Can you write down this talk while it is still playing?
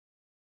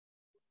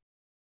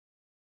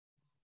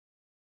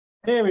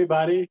Hey,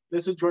 everybody.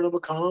 This is Jordan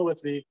McConnell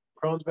with the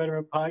Crohn's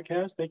Veteran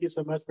Podcast. Thank you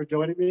so much for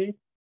joining me.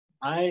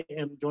 I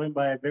am joined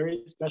by a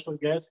very special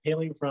guest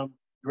hailing from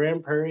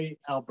Grand Prairie,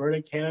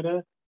 Alberta,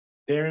 Canada,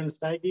 Darren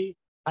Steige.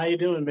 How you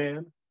doing,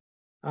 man?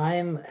 I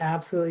am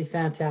absolutely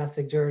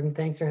fantastic, Jordan.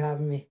 Thanks for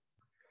having me.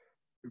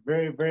 You're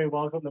very, very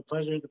welcome. The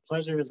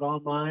pleasure is all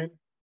mine.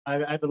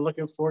 I've been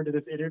looking forward to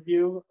this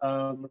interview.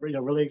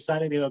 Really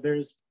excited.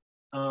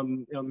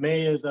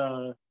 May is,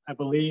 I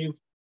believe,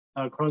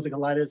 Crohn's and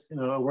Colitis,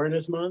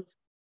 Awareness Month,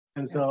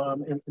 and so,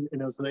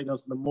 Absolutely.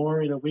 so the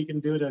more we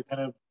can do to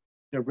kind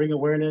of, bring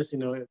awareness,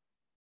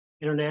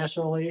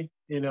 internationally,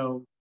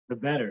 the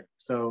better.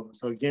 So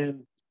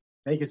again,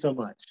 thank you so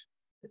much.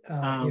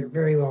 You're Um,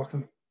 very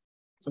welcome.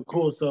 so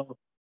cool. So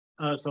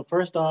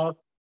first off,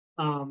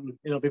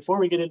 before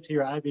we get into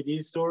your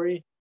IBD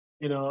story,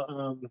 who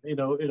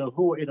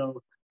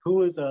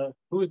is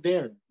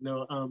Darren?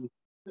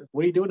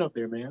 What are you doing up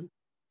there, man?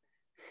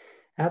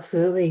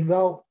 Absolutely.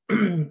 Well,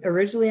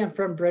 originally I'm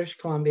from British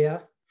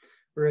Columbia,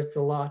 where it's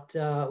a lot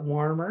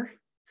warmer.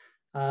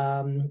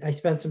 I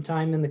spent some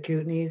time in the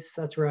Kootenays.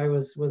 That's where I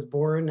was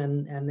born,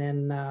 and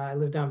then I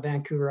lived on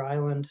Vancouver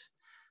Island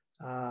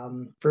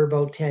for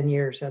about 10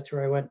 years. That's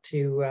where I went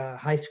to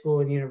high school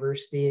and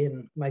university,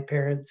 and my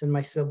parents and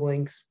my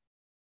siblings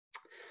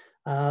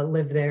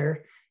lived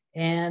there.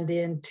 And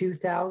in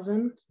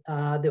 2000,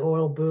 the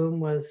oil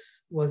boom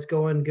was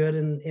going good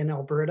in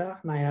Alberta,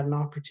 and I had an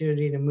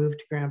opportunity to move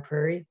to Grand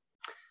Prairie.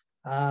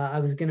 I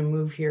was going to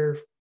move here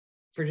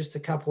for just a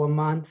couple of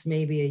months,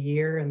 maybe a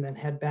year, and then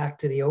head back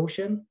to the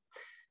ocean.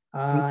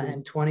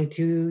 And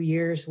 22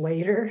 years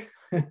later,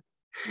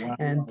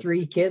 and Wow.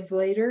 3 kids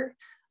later,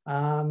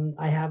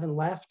 I haven't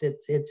left.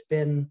 It's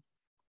been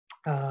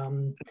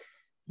the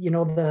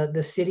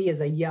city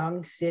is a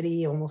young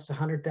city, almost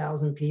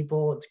 100,000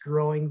 people. It's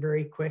growing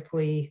very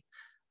quickly.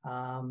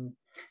 Um,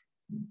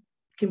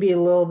 can be a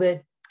little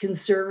bit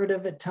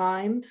conservative at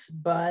times,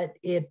 but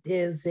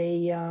there's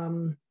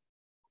a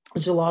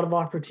lot of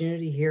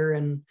opportunity here.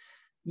 And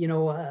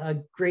a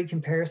great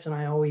comparison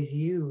I always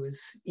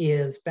use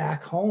is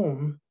back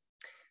home.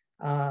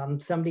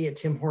 Somebody at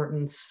Tim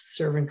Hortons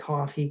serving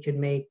coffee could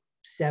make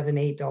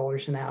 $7,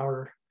 $8 an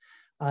hour.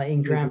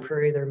 In Grand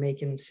Prairie, they're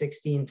making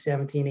 16,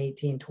 17,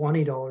 18,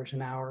 $20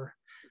 an hour.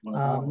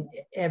 Wow.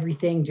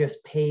 Everything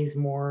just pays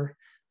more.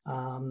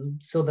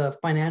 So the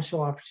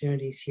financial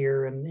opportunities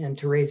here and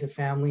to raise a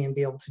family and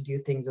be able to do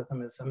things with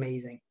them is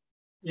amazing.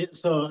 Yeah,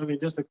 so I mean,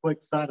 just a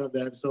quick side of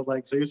that. So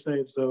you're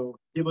saying so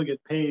people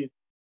get paid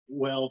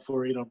well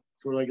for say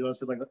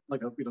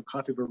like a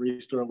coffee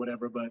barista or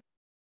whatever, but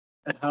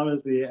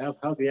how's the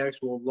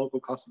actual local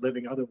cost of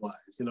living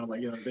otherwise?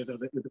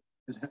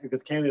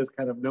 Because Canada is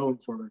kind of known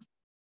for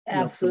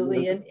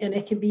Absolutely. And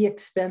it can be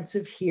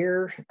expensive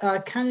here,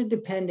 kind of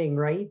depending,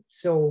 right?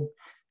 So,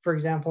 for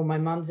example, my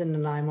mom's in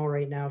Nanaimo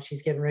right now.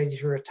 She's getting ready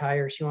to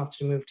retire. She wants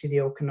to move to the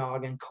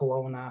Okanagan,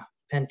 Kelowna,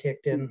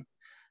 Penticton,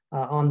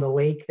 on the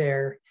lake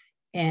there.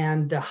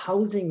 And the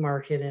housing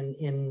market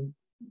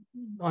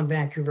on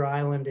Vancouver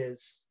Island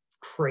is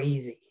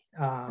crazy.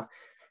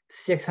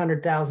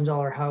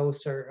 $600,000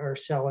 house are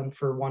selling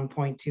for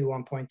 $1.2,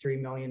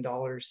 $1.3 million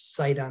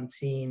sight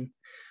unseen.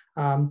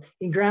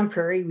 In Grand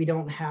Prairie, we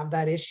don't have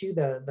that issue.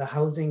 The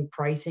housing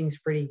pricing is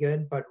pretty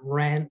good, but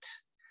rent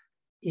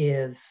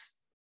is,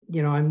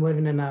 I'm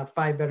living in a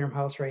 5-bedroom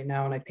house right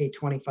now, and I pay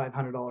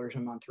 $2,500 a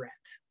month rent.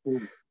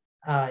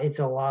 It's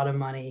a lot of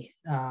money.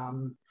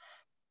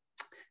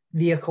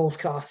 Vehicles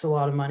cost a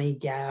lot of money.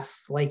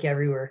 Gas, like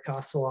everywhere,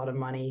 costs a lot of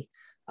money.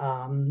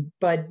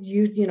 But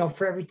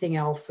for everything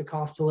else, the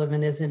cost of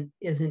living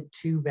isn't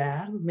too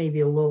bad. Maybe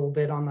a little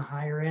bit on the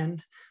higher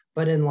end,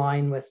 but in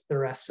line with the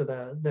rest of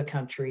the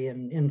country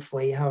and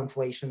how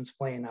inflation's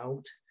playing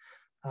out.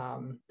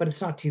 But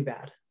it's not too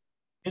bad.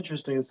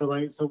 Interesting. So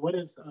what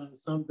is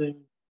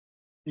something,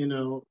 you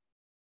know,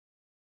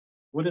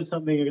 what is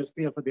something I guess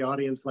for the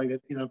audience like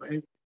that,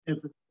 if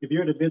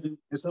you're to visit,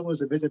 if someone was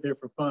to visit there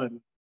for fun,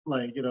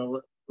 like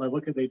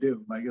what could they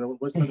do?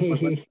 What's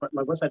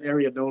that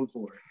area known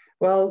for?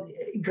 Well,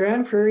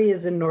 Grand Prairie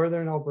is in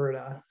northern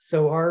Alberta,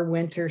 so our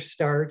winter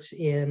starts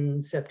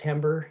in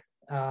September.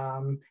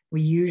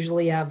 We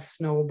usually have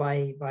snow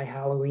by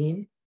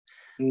Halloween.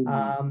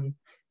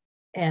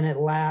 And it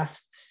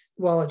lasts,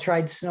 well, it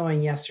tried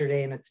snowing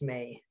yesterday and it's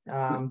May.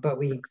 But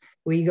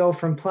we go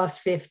from plus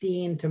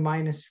 15 to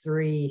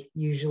 -3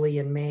 usually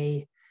in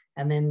May.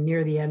 And then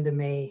near the end of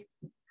May,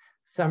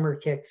 summer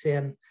kicks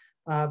in.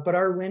 But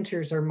our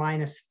winters are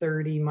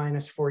 -30,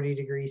 -40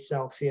 degrees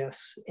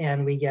Celsius,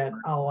 and we get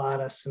a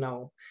lot of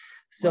snow.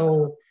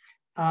 So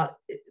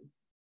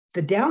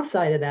the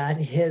downside of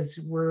that is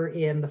we're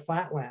in the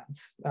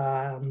flatlands.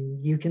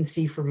 You can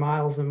see for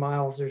miles and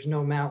miles, there's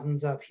no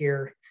mountains up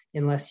here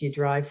unless you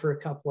drive for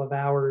a couple of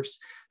hours.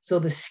 So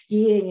the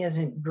skiing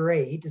isn't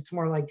great. It's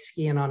more like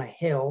skiing on a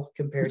hill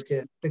compared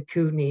to the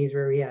Kootenays,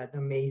 where we had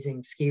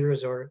amazing ski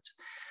resorts.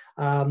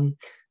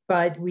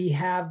 But we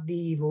have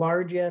the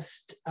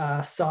largest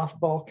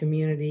softball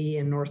community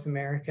in North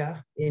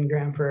America in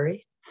Grand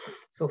Prairie.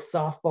 So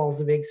softball is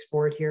a big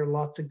sport here.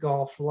 Lots of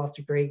golf, lots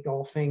of great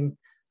golfing,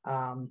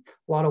 a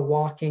lot of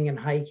walking and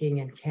hiking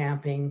and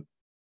camping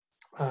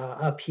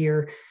up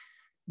here.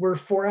 We're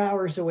 4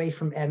 hours away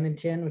from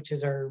Edmonton, which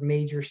is our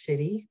major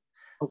city,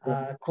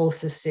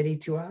 closest city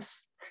to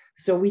us.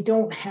 So we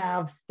don't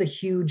have the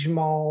huge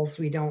malls.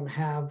 We don't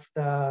have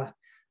the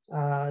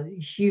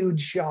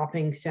huge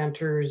shopping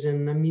centers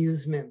and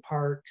amusement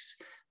parks.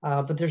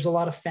 But there's a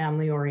lot of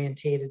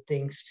family-orientated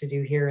things to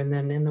do here. And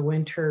then in the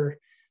winter,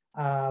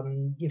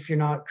 if you're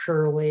not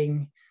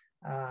curling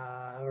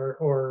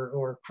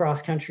or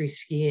cross-country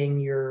skiing,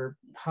 you're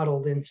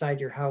huddled inside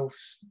your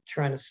house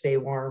trying to stay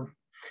warm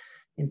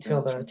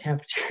until the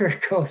temperature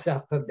goes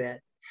up a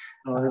bit.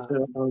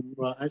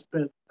 Well, I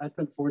spent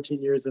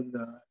 14 years in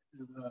the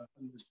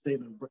state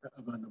of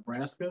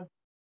Nebraska.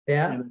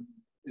 Yeah. And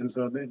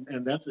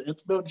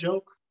it's no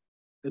joke.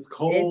 It's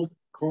cold.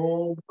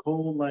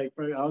 Like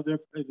I was there,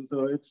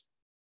 so it's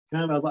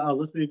kind of. I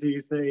was listening to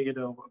you say,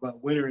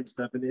 about winter and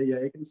stuff, and yeah,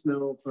 it can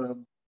snow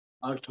from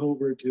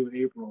October to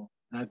April.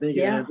 And I think,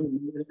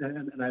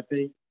 and I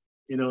think,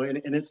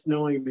 and it's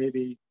snowing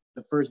maybe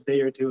the first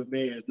day or two of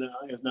May is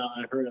not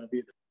unheard of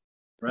either,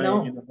 right?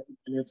 No.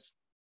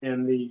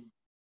 And the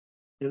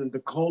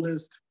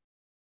coldest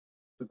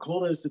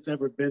it's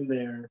ever been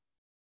there.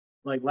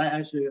 Like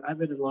actually, I've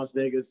been in Las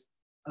Vegas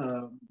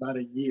about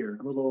a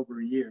little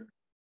over a year.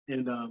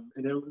 And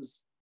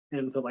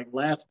so like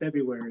last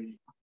February,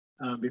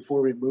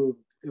 before we moved,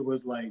 it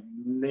was like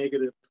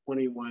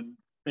 -21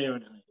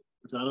 Fahrenheit.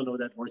 So I don't know what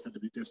that works out to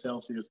be to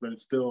Celsius, but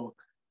it's still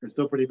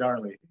pretty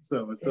gnarly.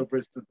 So it's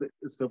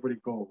still pretty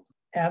cold.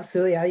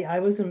 Absolutely. I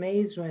was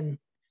amazed when,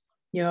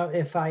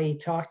 if I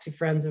talk to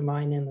friends of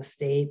mine in the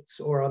States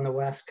or on the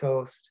West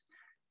Coast,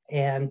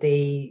 and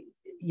they,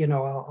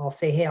 I'll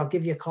say, hey, I'll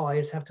give you a call. I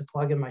just have to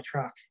plug in my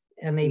truck.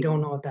 And they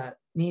don't know what that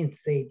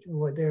means.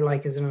 They're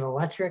like, is it an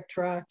electric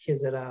truck?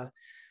 Is it a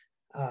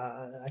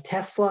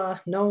Tesla?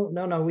 No.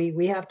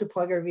 We have to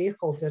plug our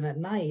vehicles in at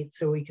night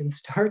so we can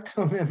start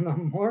them in the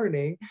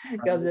morning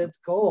because it's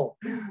cold.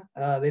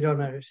 They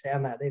don't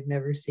understand that. They've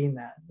never seen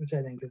that, which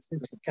I think it's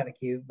kind of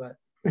cute. But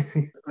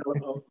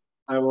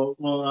I will.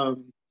 Well,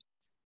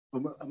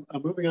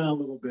 I'm moving on a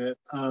little bit.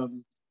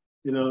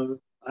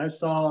 I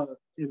saw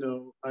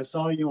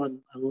you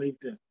on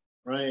LinkedIn,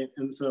 right?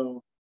 And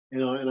so,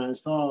 and I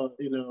saw,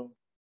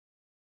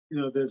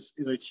 this,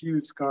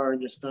 huge scar in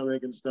your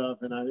stomach and stuff.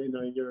 And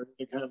you're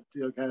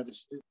kind of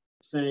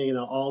saying,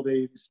 all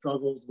the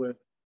struggles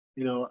with,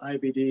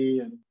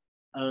 IBD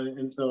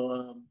and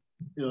so,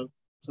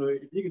 so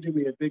if you could do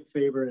me a big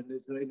favor and,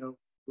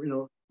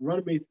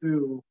 run me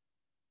through,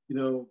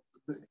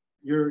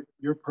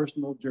 your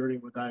personal journey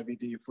with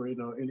IBD for,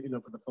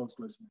 for the folks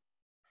listening.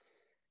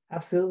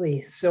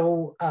 Absolutely.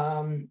 So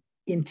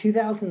in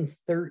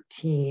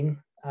 2013,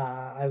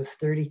 I was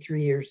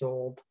 33 years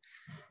old,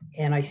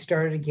 and I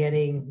started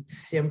getting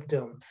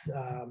symptoms,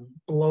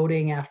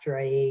 bloating after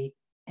I ate,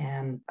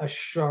 and a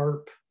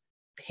sharp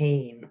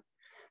pain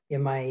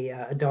in my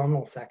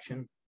abdominal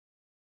section.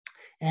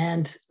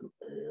 And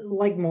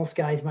like most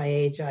guys my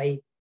age,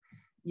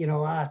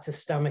 it's a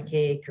stomach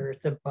ache or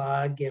it's a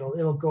bug.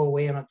 It'll go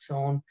away on its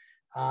own,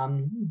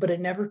 but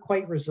it never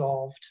quite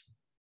resolved.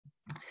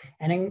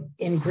 And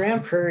in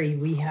Grand Prairie,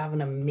 we have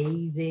an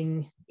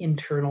amazing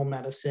internal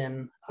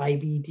medicine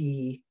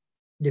IBD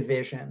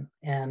division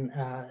and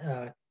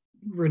a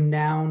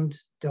renowned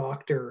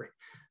doctor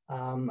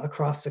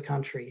across the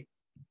country.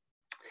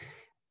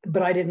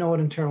 But I didn't know what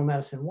internal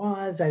medicine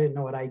was. I didn't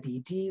know what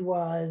IBD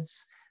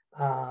was.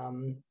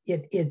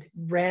 It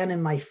ran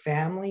in my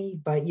family,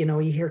 but you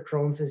hear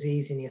Crohn's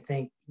disease and you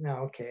think,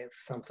 no, okay,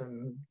 it's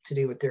something to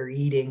do with their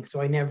eating.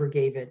 So I never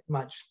gave it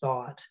much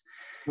thought.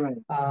 Right.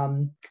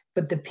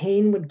 But the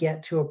pain would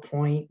get to a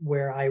point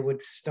where I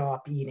would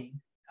stop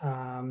eating.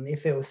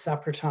 If it was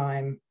supper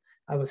time,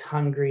 I was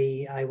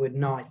hungry, I would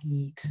not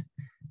eat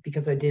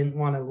because I didn't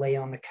want to lay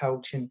on the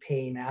couch in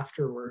pain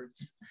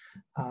afterwards.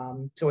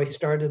 So I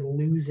started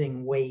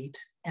losing weight,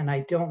 and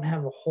I don't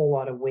have a whole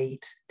lot of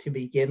weight to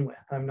begin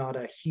with. I'm not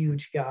a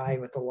huge guy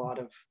with a lot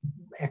of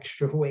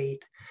extra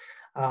weight.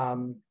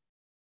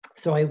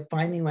 So I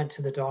finally went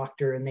to the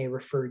doctor, and they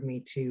referred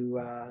me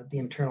to the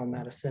internal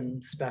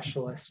medicine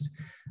specialist.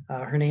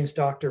 Her name's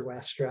Dr.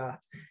 Westra.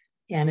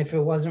 And if it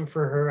wasn't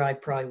for her, I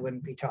probably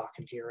wouldn't be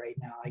talking to you right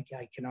now. I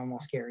can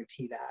almost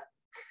guarantee that.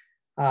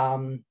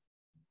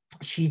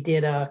 She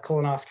did a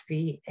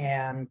colonoscopy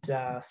and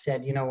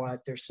said, you know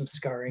what, there's some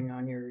scarring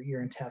on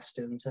your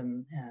intestines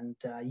and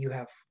you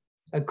have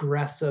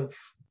aggressive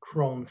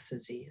Crohn's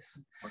disease.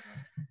 Okay.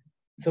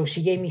 So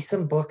she gave me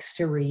some books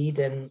to read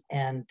and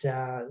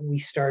we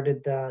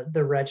started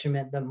the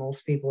regimen that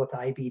most people with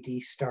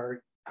IBD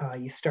start.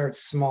 You start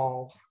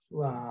small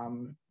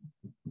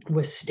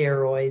with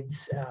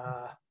steroids,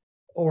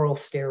 oral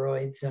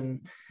steroids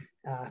and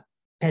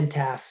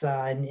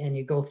Pentasa, and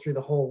you go through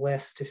the whole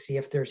list to see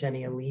if there's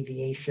any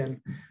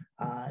alleviation.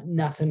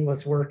 Nothing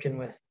was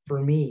working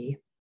for me,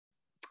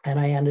 and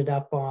I ended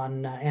up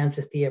on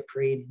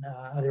azathioprine,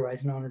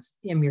 otherwise known as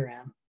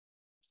Imuran.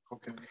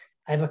 Okay.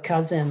 I have a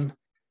cousin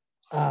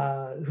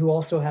who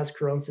also has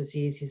Crohn's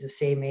disease. He's the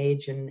same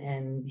age,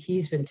 and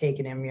he's been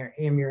taking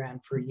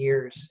Imuran for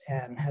years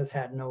and has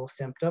had no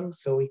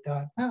symptoms. So we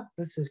thought, oh,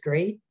 this is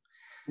great.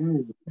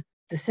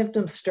 The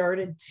symptoms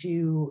started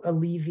to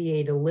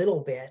alleviate a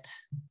little bit.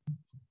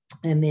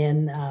 And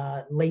then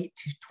late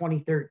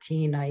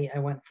 2013, I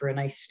went for a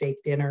nice steak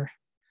dinner,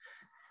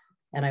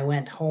 and I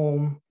went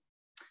home,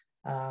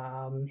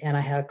 and I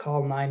had to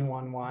call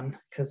 911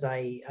 because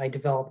I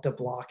developed a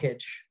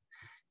blockage,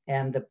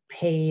 and the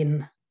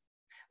pain,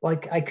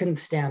 like I couldn't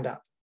stand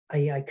up.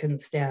 I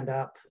couldn't stand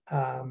up.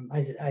 I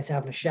was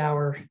having a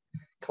shower,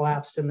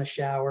 collapsed in the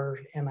shower,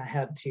 and I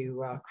had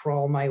to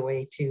crawl my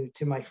way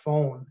to my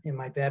phone in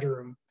my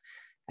bedroom.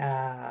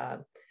 I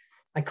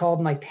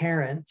called my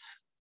parents,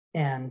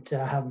 and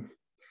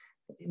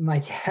my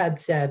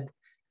dad said,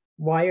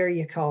 "Why are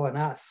you calling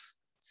us?"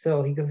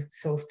 So he goes,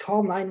 "So it's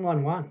call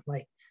 911,"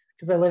 like,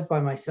 because I live by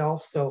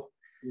myself. So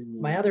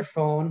my other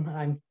phone,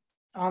 I'm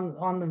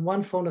on the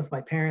one phone with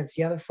my parents,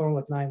 the other phone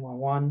with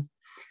 911.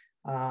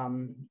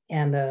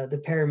 And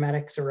the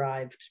paramedics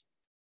arrived,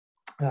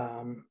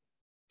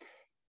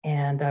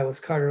 and I was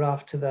carted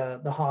off to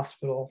the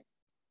hospital,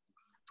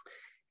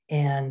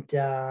 and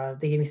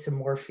they gave me some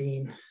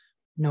morphine,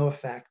 no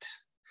effect.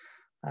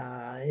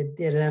 It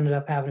ended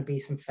up having to be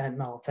some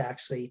fentanyl to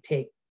actually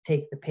take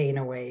the pain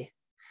away.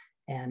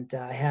 And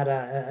I had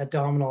a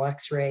abdominal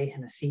X-ray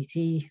and a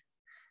CT,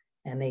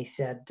 and they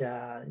said,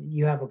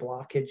 you have a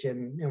blockage,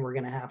 and we're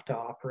going to have to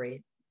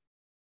operate.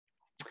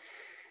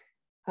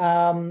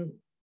 I'd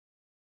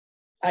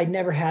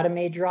never had a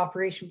major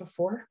operation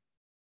before,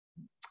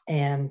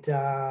 and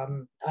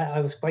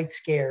I was quite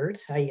scared.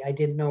 I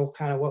didn't know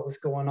kind of what was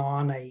going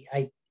on.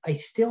 I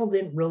still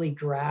didn't really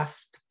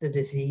grasp the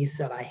disease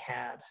that I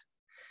had.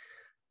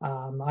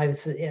 I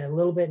was a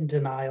little bit in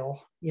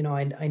denial. You know,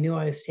 I knew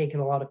I was taking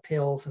a lot of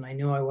pills, and I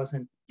knew I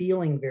wasn't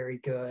feeling very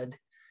good,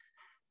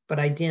 but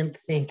I didn't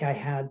think I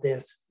had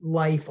this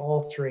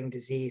life-altering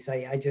disease.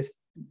 I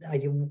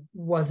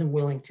wasn't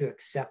willing to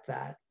accept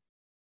that.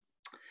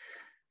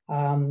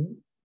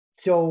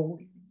 So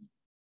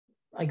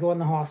I go in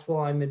the hospital,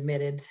 I'm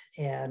admitted,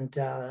 and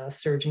a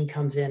surgeon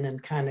comes in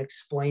and kind of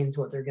explains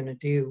what they're going to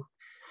do.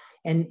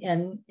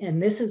 And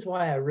this is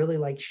why I really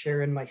like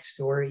sharing my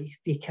story,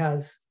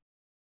 because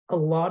a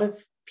lot of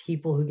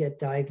people who get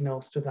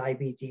diagnosed with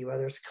IBD,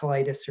 whether it's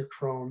colitis or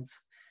Crohn's,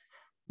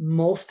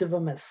 most of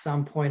them at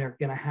some point are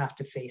going to have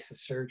to face a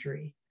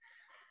surgery.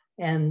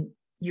 And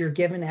you're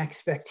given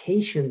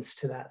expectations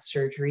to that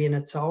surgery, and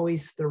it's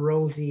always the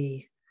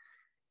rosy,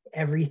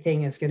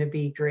 everything is going to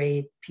be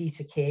great, piece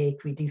of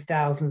cake. We do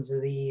thousands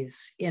of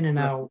these, in and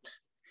out.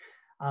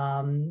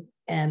 And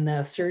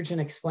the surgeon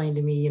explained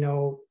to me, you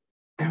know,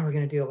 we're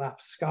going to do it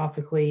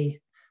laparoscopically.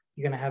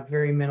 You're going to have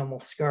very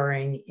minimal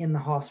scarring in the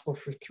hospital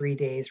for 3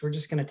 days. We're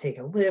just going to take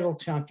a little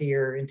chunk of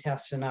your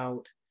intestine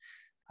out.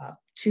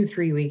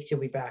 2-3 weeks, you'll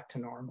be back to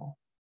normal.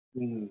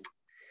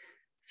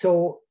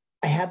 So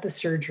I had the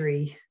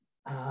surgery,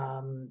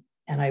 and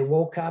I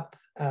woke up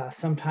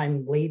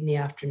sometime late in the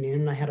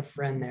afternoon. I had a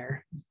friend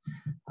there.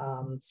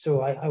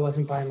 So I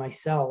wasn't by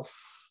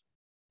myself.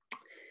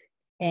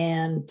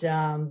 And,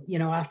 you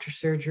know, after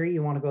surgery,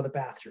 you want to go to the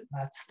bathroom.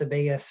 That's the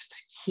biggest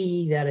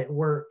key that it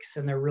works,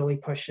 and they're really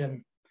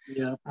pushing.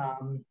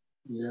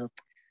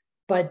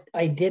 But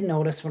I did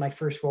notice when I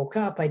first woke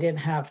up, I didn't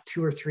have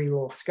 2 or 3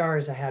 little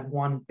scars. I had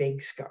one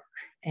big scar,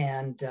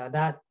 and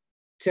that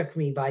took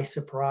me by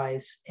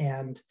surprise.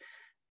 And,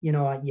 you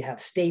know, you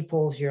have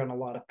staples, you're in a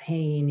lot of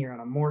pain, you're on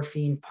a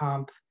morphine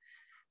pump.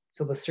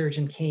 So the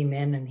surgeon came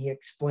in and he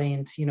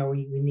explained, you know,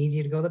 we need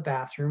you to go to the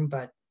bathroom,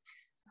 but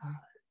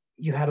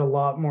you had a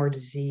lot more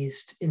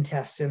diseased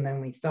intestine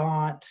than we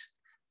thought.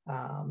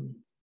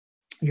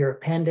 Your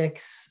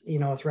appendix, you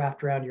know, is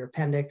wrapped around your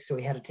appendix. So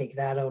we had to take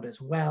that out as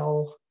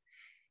well.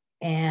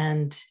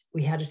 And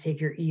we had to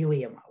take your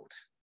ileum out.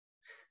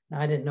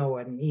 Now, I didn't know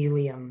what an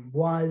ileum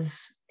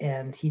was.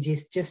 And he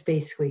just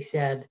basically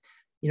said,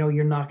 you know,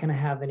 you're not going to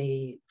have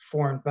any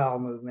foreign bowel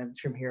movements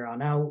from here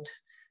on out,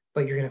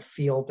 but you're going to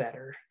feel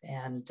better.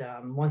 And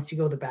once you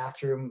go to the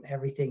bathroom,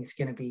 everything's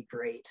going to be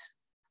great.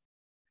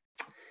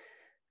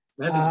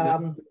 That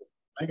is,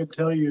 I can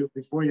tell you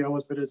before you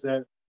almost finish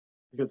that,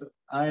 because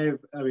I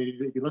mean,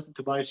 if you listen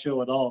to my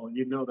show at all,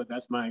 you know that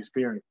that's my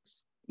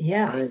experience.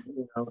 Yeah. Right?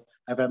 You know,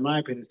 I've had my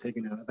appendix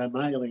taken out. I've had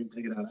my ileum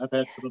taken out. I've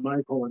had some of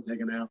my colon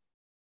taken out.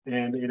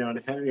 And, you know, and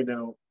if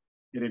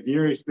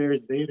your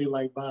experience is anything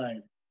like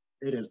mine,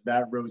 it is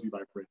that rosy,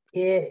 my friend.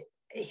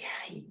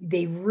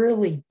 They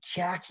really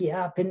jack you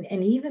up.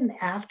 And even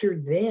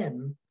after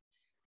then,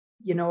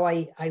 you know,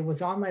 I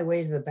was on my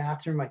way to the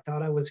bathroom. I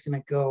thought I was going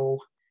to go.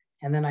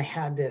 And then I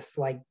had this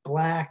like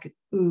black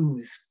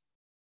ooze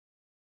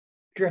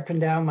dripping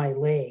down my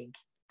leg,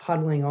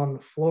 puddling on the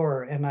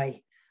floor. And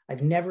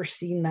I've never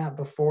seen that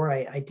before.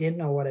 I didn't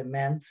know what it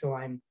meant. So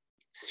I'm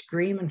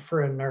screaming for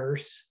a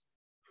nurse.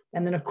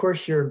 And then, of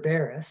course, you're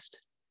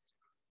embarrassed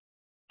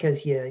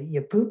because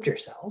you pooped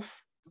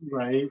yourself.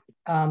 Right.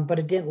 But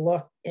it didn't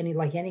look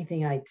like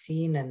anything I'd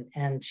seen.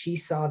 And she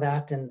saw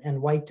that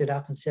and wiped it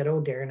up and said,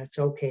 "Oh, Darren, it's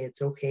okay.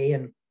 It's okay."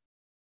 And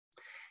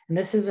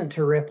this isn't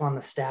to rip on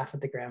the staff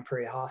at the Grand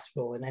Prairie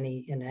Hospital in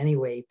any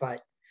way,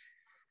 but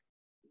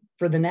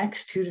for the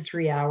next 2 to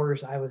 3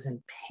 hours, I was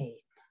in pain.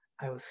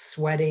 I was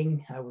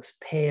sweating. I was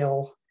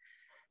pale.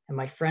 And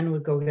my friend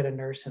would go get a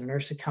nurse, and a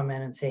nurse would come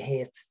in and say, "Hey,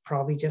 it's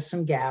probably just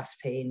some gas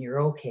pain.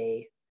 You're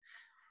okay."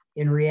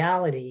 In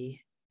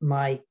reality,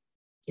 my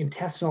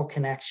intestinal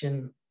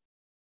connection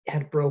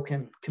had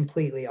broken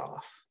completely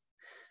off.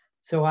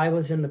 So I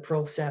was in the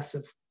process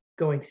of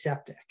going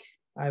septic.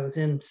 I was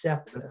in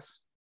sepsis.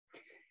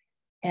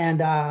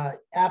 And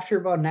after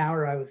about an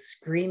hour, I was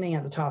screaming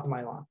at the top of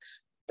my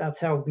lungs.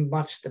 That's how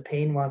much the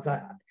pain was.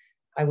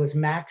 I was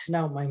maxing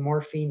out my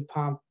morphine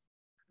pump,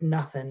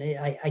 nothing.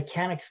 I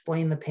can't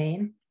explain the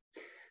pain.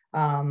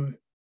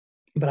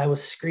 But I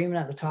was screaming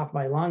at the top of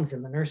my lungs,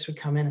 and the nurse would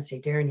come in and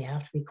say, "Darren, you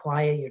have to be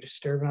quiet. You're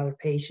disturbing other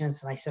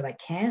patients." And I said, "I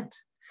can't."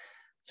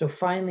 So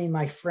finally,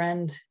 my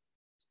friend,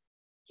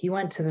 he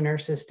went to the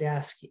nurse's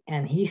desk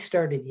and he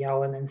started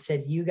yelling and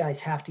said, "You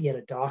guys have to get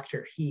a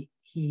doctor. He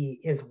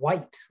is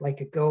white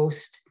like a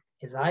ghost.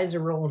 His eyes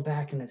are rolling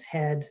back in his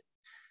head."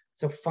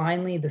 So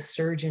finally, the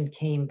surgeon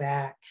came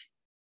back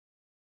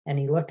and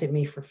he looked at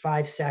me for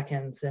 5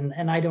 seconds.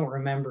 And I don't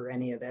remember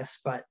any of this,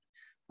 but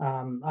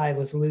I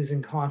was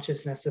losing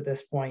consciousness at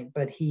this point.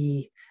 But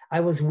I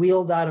was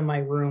wheeled out of my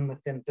room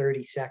within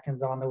 30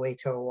 seconds on the way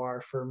to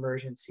OR for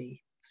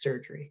emergency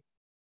surgery.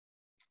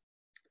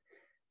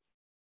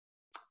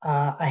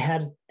 I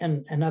had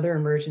another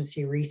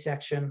emergency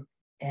resection.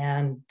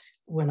 And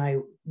when I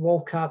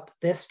woke up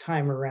this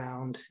time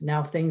around,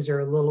 now things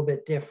are a little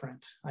bit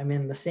different. I'm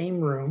in the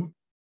same room.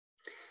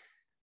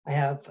 I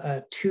have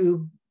a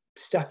tube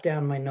stuck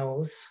down my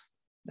nose,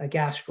 a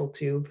gastral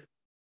tube.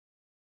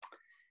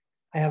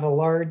 I have a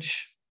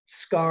large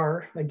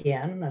scar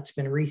again that's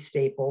been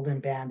restapled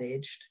and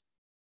bandaged.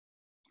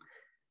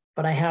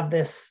 But I have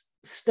this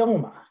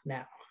stoma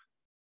now.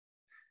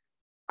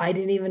 I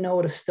didn't even know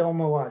what a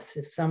stoma was.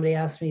 If somebody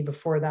asked me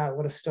before that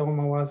what a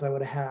stoma was, I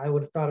would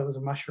have thought it was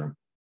a mushroom.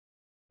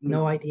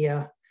 No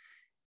idea.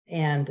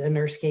 And a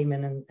nurse came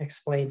in and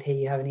explained, "Hey,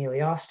 you have an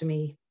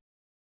ileostomy.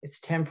 It's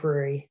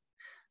temporary,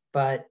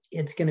 but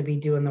it's going to be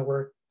doing the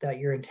work that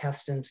your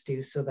intestines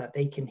do so that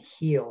they can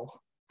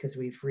heal because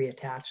we've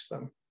reattached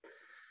them."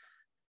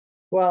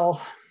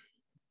 Well,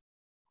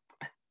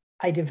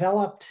 I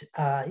developed,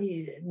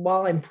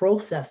 while I'm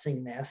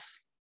processing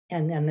this,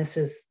 and this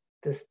is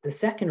the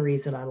second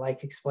reason I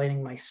like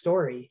explaining my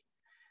story,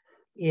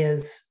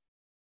 is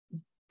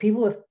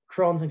people with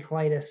Crohn's and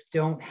colitis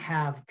don't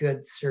have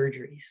good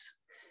surgeries.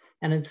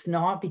 And it's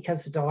not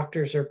because the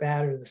doctors are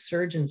bad or the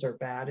surgeons are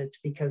bad. It's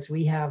because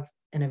we have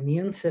an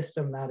immune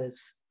system that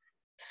is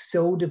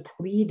so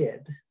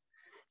depleted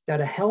that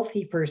a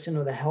healthy person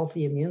with a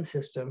healthy immune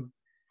system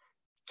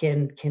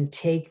can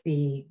take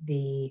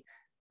the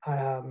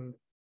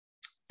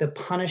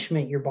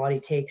punishment your body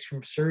takes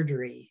from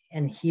surgery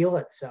and heal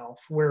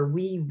itself, where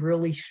we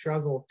really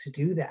struggle to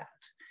do that.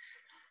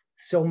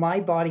 So my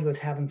body was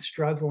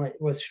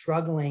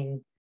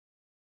struggling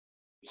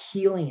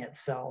healing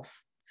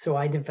itself. So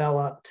I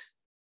developed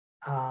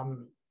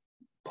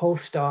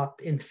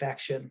post-op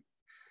infection.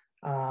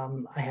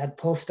 I had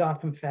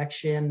post-op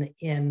infection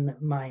in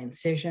my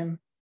incision.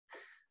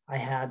 I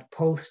had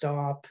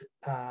post-op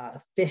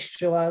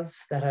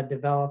fistulas that had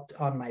developed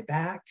on my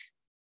back.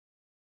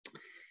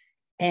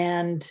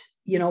 And,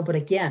 but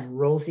again,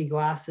 rosy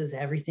glasses,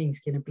 everything's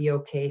going to be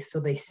okay. So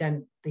they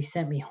sent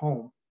me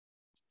home.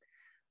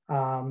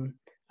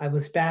 I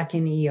was back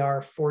in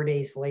ER 4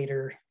 days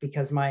later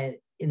because my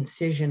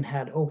incision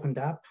had opened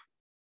up.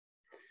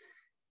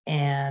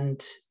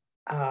 And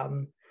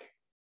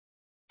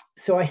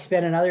so I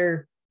spent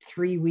another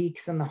 3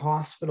 weeks in the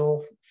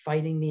hospital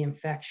fighting the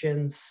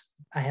infections.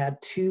 I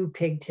had 2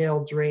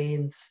 pigtail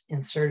drains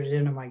inserted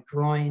into my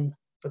groin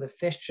for the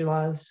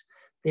fistulas.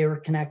 They were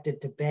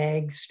connected to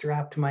bags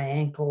strapped to my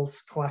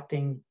ankles,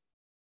 collecting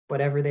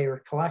whatever they were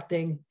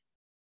collecting.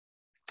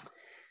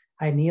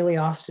 I had an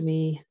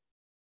ileostomy,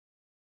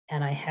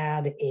 and I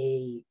had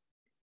a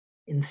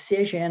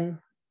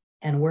incision,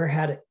 and where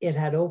it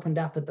had opened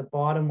up at the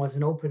bottom was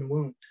an open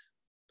wound.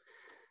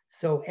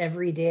 So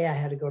every day I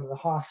had to go to the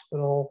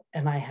hospital,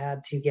 and I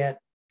had to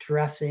get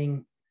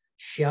dressing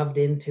shoved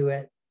into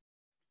it,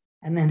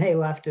 and then they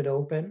left it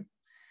open.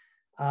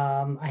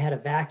 I had a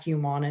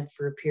vacuum on it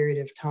for a period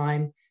of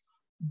time,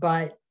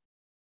 but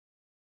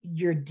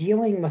you're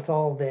dealing with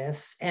all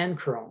this and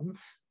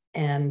Crohn's,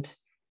 and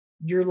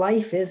your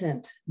life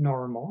isn't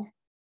normal.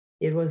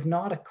 It was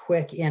not a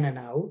quick in and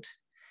out.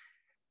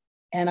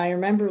 And I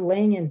remember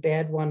laying in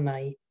bed one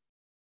night.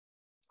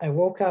 I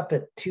woke up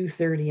at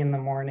 2:30 in the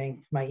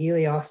morning. My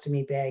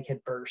ileostomy bag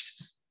had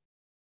burst.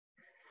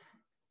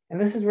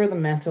 And this is where the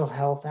mental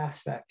health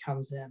aspect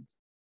comes in.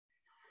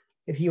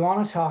 If you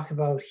want to talk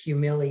about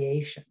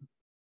humiliation,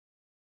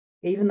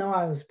 even though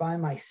I was by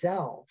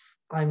myself,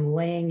 I'm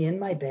laying in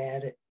my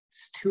bed.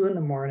 It's 2 in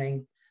the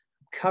morning,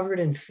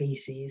 covered in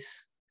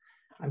feces.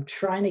 I'm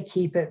trying to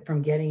keep it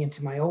from getting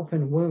into my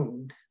open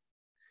wound.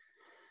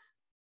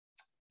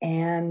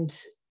 And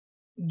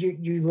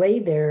you lay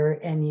there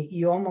and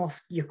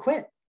you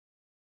quit,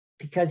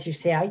 because you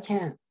say, I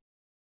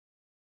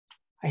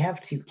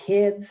have 2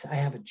 kids, I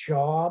have a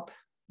job,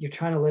 you're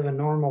trying to live a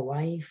normal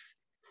life,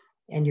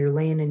 and you're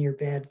laying in your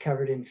bed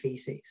covered in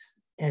feces,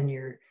 and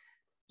you're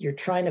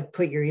trying to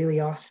put your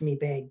ileostomy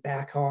bag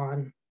back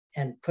on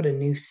and put a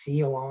new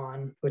seal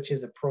on, which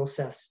is a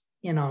process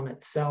in on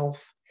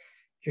itself.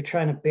 You're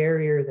trying to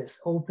bury this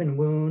open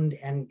wound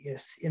and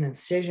it's an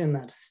incision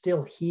that's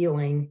still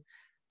healing.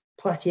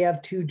 Plus you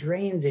have 2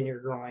 drains in your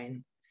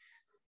groin.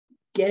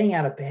 Getting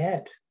out of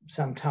bed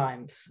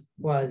sometimes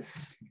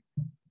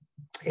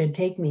it'd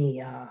take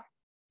me,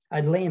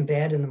 I'd lay in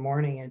bed in the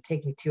morning and it'd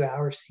take me 2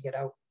 hours to get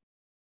out.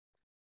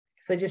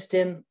 Because I just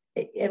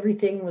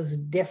everything was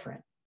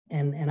different.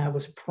 And I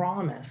was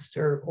promised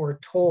or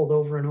told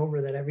over and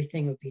over that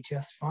everything would be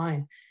just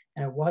fine,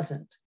 and it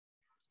wasn't.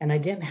 And I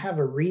didn't have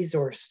a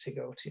resource to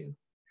go to.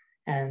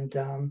 And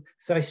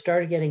so I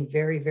started getting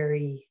very,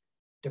 very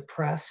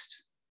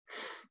depressed.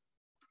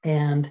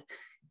 And,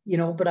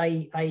 but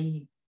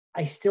I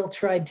still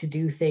tried to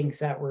do things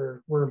that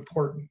were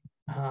important.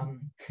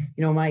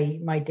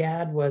 My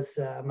dad was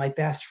my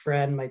best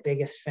friend, my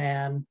biggest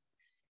fan,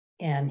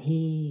 and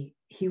he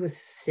was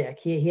sick.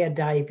 He had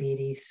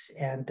diabetes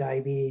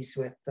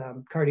with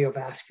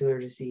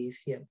cardiovascular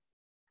disease. He had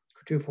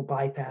quadruple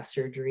bypass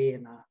surgery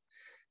and a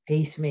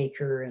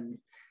pacemaker, and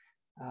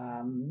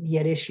he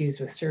had issues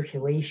with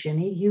circulation.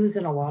 He was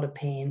in a lot of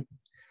pain,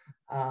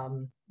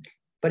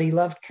 but he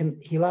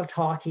loved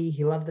hockey.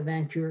 He loved the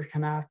Vancouver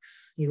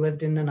Canucks. He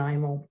lived in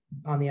Nanaimo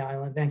on the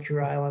island,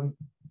 Vancouver Island.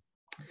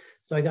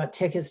 So I got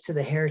tickets to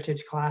the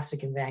Heritage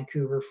Classic in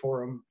Vancouver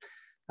for him.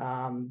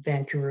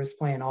 Vancouver was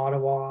playing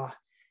Ottawa,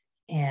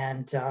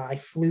 and I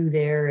flew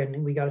there,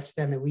 and we got to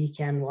spend the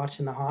weekend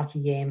watching the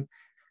hockey game.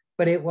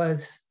 But it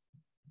was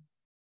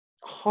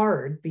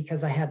hard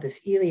because I had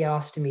this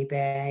ileostomy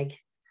bag.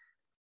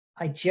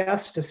 I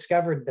just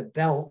discovered the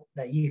belt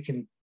that you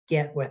can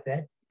get with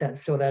it,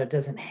 so that it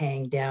doesn't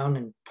hang down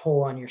and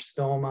pull on your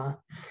stoma.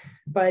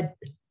 But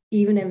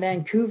even in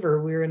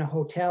Vancouver, we were in a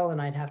hotel, and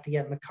I'd have to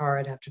get in the car.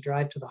 I'd have to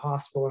drive to the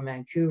hospital in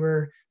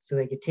Vancouver so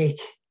they could take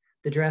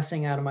the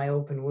dressing out of my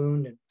open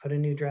wound and put a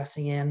new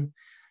dressing in.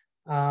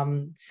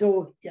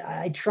 So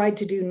I tried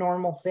to do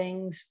normal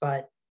things,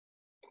 but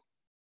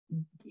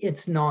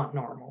it's not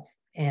normal.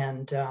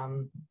 And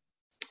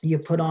you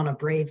put on a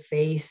brave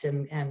face,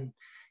 and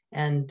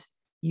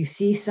you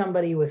see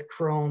somebody with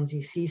Crohn's,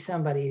 you see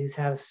somebody who's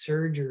had a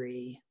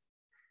surgery,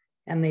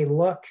 and they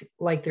look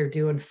like they're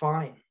doing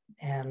fine.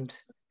 And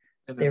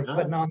they're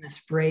putting on this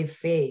brave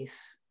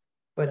face,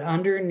 but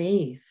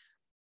underneath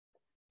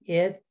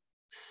it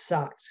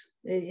sucked.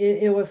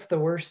 It was the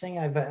worst thing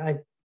I've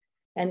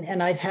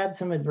had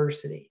some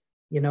adversity.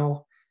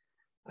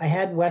 I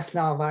had West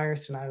Nile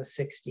virus when I was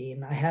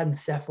 16. I had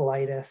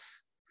encephalitis.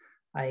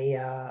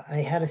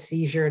 I had a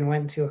seizure and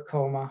went into a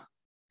coma.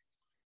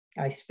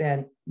 I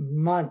spent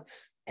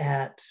months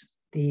at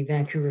the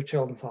Vancouver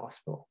Children's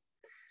Hospital.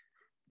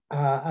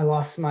 I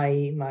lost my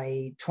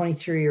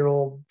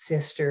 23-year-old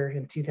sister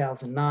in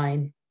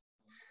 2009.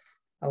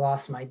 I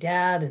lost my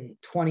dad in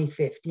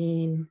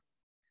 2015.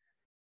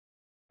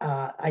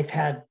 I've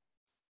had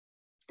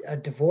a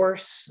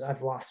divorce.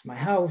 I've lost my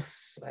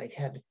house. I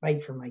had to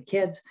fight for my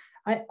kids.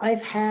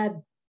 I've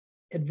had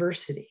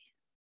adversity.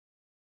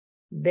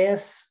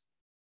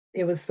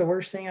 It was the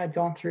worst thing I'd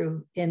gone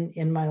through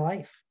in my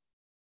life.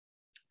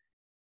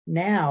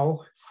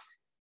 Now,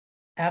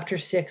 after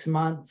 6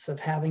 months of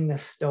having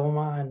this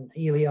stoma and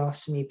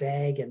ileostomy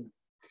bag, and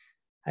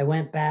I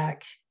went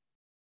back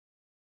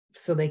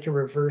so they could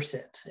reverse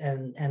it.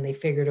 And they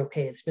figured,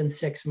 okay, it's been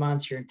 6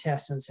 months, your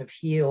intestines have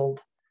healed.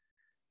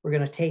 We're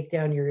going to take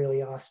down your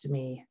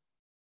ileostomy,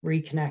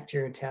 reconnect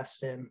your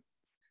intestine.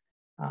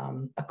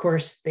 Of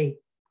course, they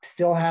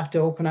still have to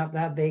open up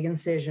that big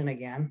incision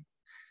again.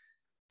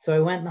 So I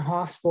went in the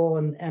hospital,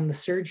 and the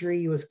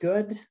surgery was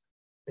good.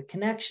 The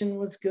connection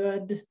was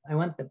good. I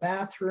went to the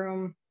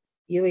bathroom.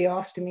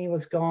 Ileostomy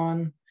was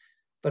gone.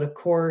 But of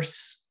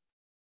course,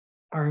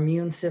 our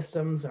immune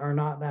systems are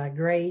not that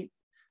great.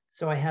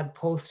 So I had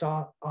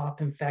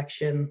post-op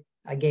infection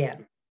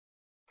again.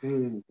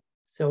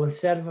 So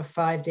instead of a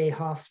 5-day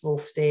hospital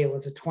stay, it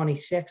was a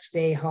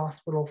 26-day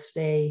hospital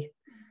stay.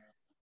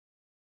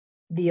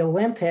 The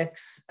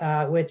Olympics,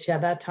 which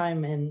at that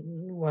time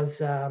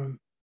was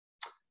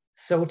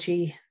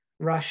Sochi,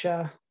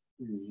 Russia,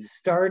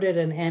 started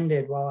and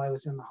ended while I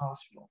was in the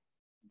hospital.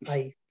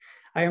 I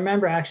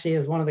remember actually,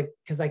 as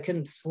because I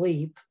couldn't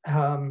sleep.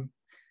 I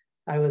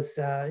was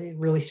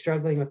really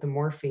struggling with the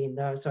morphine,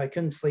 so I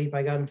couldn't sleep.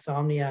 I got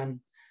insomnia,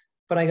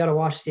 but I got to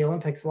watch the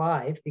Olympics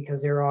live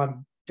because they were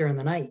on during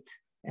the night.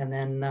 And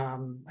then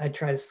I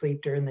try to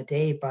sleep during the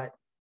day, but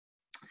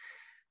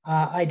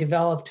I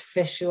developed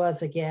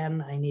fistulas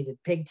again. I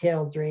needed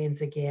pigtail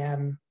drains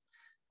again.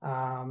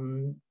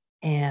 And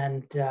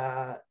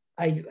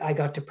I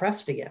got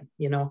depressed again.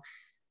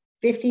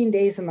 15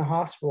 days in the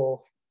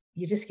hospital,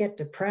 you just get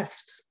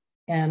depressed.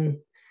 And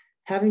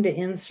having to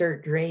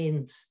insert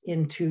drains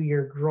into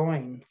your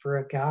groin for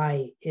a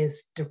guy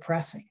is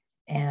depressing.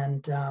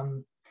 And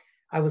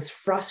I was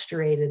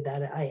frustrated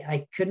that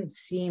I couldn't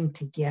seem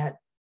to get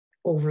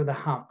over the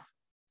hump.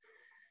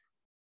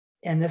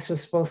 And this was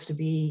supposed to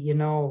be, you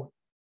know,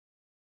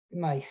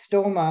 my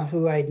stoma,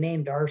 who I'd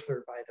named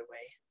Arthur, by the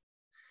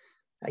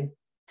way. I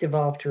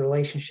developed a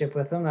relationship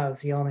with him. That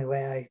was the only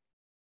way I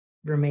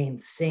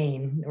remained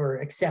sane or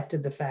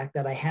accepted the fact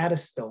that I had a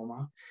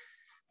stoma.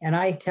 And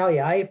I tell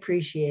you, I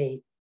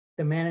appreciate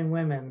the men and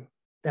women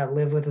that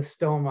live with a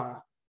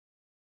stoma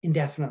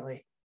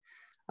indefinitely.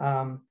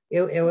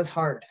 It was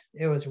hard.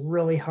 It was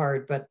really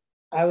hard, but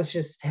I was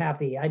just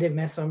happy. I didn't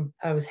miss them.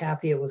 I was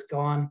happy it was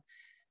gone,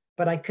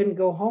 but I couldn't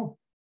go home.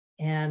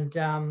 And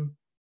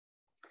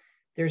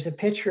there's a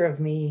picture of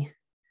me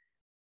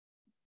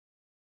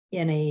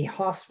in a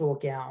hospital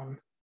gown,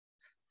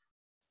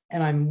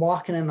 and I'm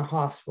walking in the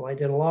hospital. I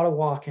did a lot of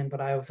walking,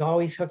 but I was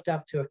always hooked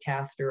up to a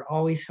catheter,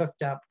 always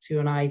hooked up to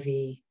an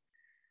IV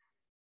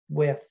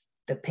with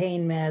the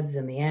pain meds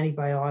and the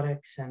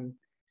antibiotics. And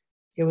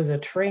it was a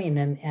train.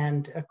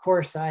 And of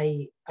course,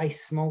 I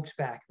smoked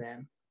back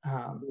then.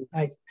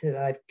 I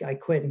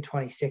quit in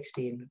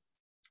 2016.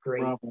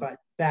 Great. Problem. But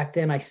back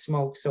then I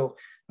smoked. So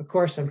of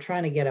course I'm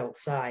trying to get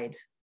outside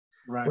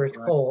where it's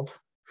cold.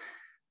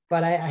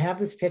 But I have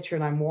this picture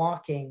and I'm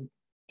walking,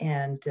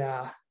 and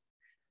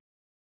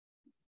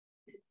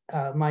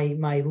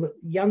my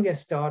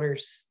youngest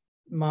daughter's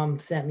mom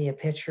sent me a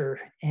picture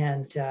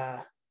and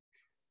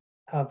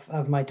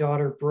of my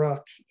daughter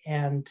Brooke,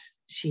 and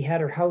she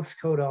had her house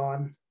coat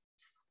on,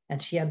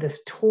 and she had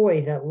this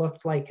toy that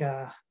looked like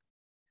a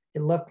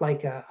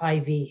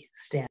IV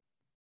stand.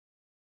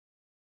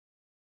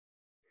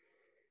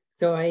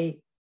 So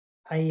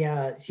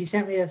she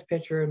sent me this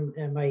picture,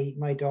 and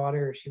my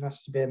daughter, she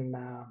must have been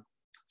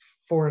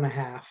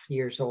 4.5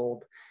 years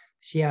old.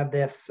 She had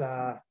this,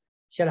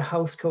 she had a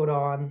house coat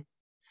on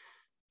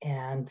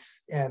and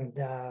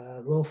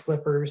little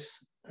slippers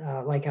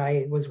like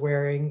I was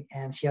wearing,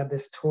 and she had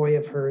this toy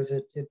of hers.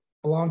 It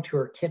belonged to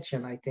her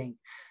kitchen, I think,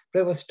 but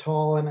it was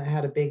tall and it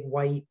had a big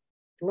white,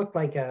 it looked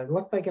like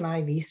an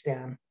IV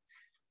stand,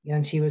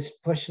 and she was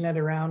pushing it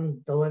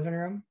around the living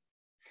room.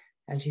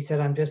 And she said,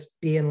 "I'm just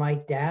being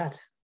like Dad."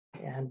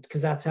 And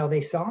because that's how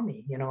they saw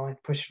me, you know,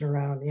 pushing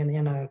around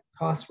in a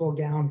hospital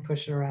gown,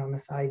 pushing around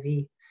this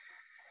IV.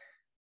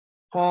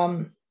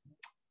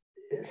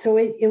 So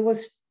it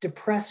was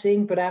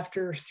depressing, but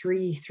after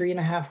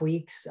 3.5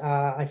 weeks,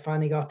 I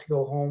finally got to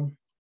go home.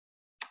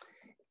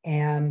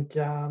 And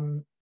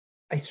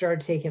I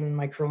started taking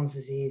my Crohn's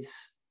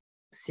disease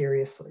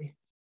seriously.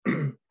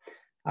 But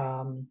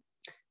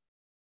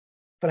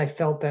I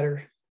felt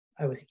better.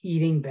 I was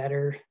eating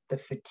better. The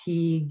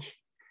fatigue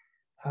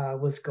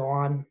was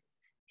gone.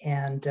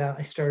 And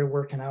I started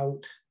working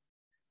out.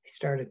 I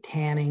started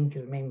tanning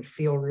because it made me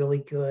feel really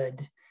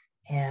good,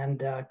 and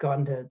got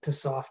into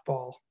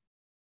softball,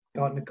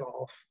 got into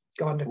golf,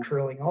 got into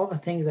curling, all the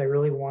things I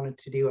really wanted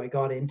to do, I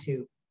got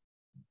into.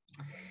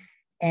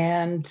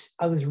 And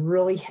I was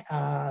really,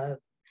 I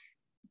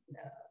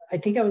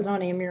think I was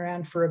on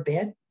Imuran for a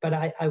bit, but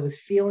I was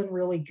feeling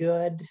really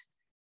good.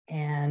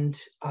 And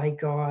I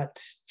got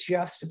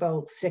just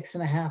about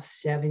 6.5,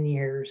 7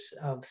 years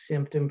of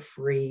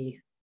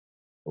symptom-free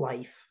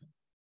life.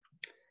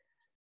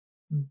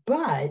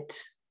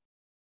 But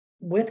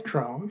with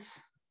Crohn's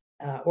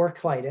or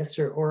colitis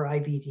or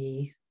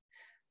IBD,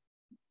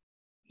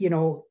 you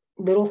know,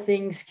 little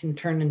things can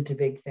turn into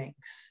big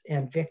things,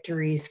 and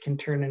victories can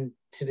turn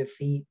into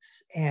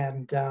defeats.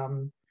 And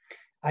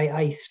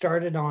I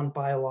started on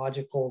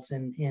biologicals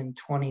in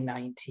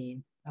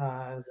 2019.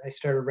 I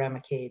started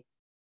Remicade.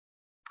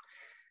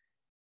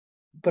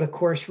 But of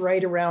course,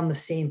 right around the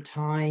same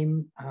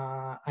time,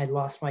 I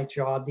lost my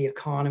job. The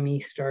economy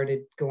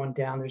started going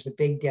down. There's a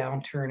big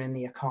downturn in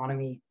the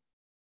economy.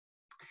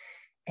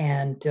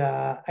 And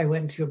I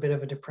went into a bit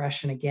of a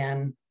depression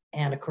again.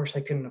 And of course,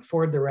 I couldn't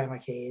afford the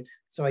Remicade.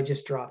 So I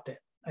just dropped it.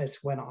 I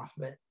just went off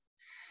of it.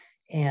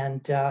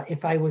 And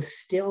if I was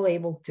still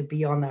able to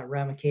be on that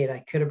Remicade,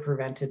 I could have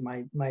prevented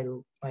my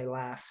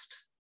last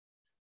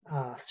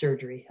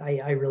surgery.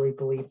 I really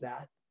believe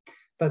that.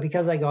 But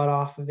because I got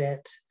off of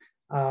it,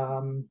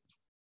 come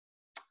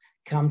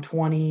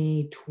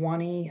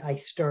 2020, I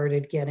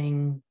started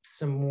getting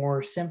some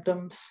more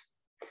symptoms,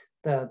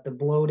 the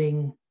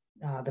bloating,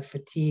 the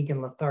fatigue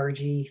and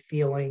lethargy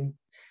feeling.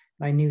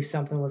 I knew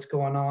something was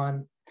going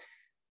on.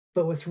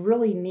 But what's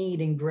really neat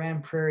in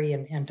Grand Prairie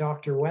and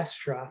Dr.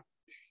 Westra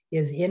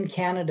is in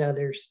Canada,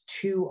 there's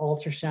 2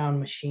 ultrasound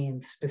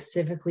machines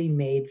specifically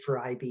made for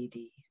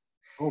IBD.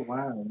 Oh,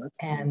 wow.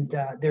 And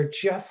they're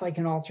just like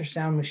an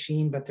ultrasound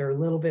machine, but they're a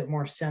little bit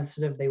more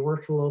sensitive. They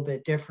work a little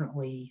bit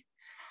differently,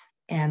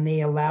 and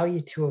they allow you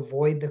to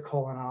avoid the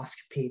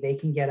colonoscopy. They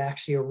can get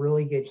actually a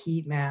really good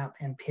heat map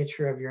and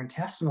picture of your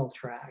intestinal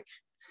tract.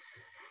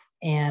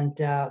 And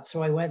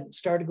so I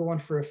started going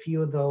for a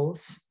few of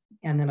those,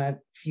 and then a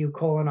few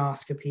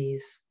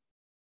colonoscopies.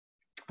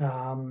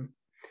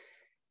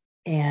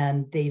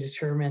 And they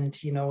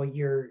determined, you know,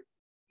 your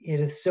it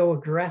is so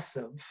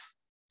aggressive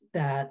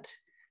that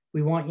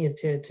we want you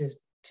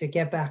to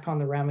get back on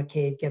the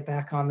Remicade, get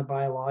back on the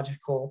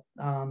biological.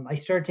 I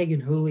started taking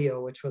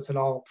Julio, which was an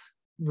alt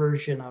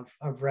version of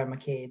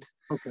Remicade.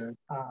 Okay.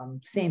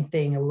 Same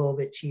thing, a little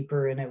bit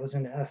cheaper, and it was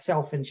a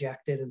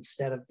self-injected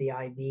instead of the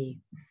IV.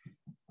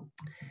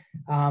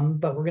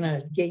 But we're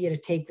going to get you to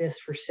take this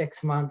for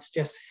 6 months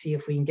just to see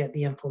if we can get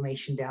the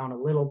inflammation down a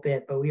little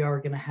bit, but we are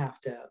going to have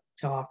to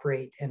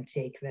operate and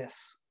take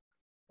this,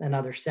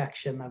 another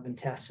section of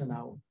intestine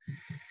out.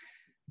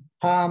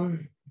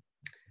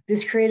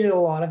 This created a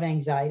lot of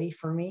anxiety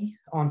for me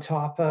on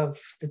top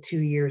of the 2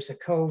 years of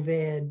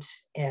COVID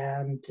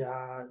and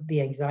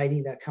the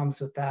anxiety that comes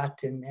with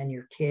that, and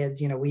your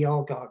kids. You know, we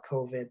all got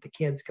COVID, the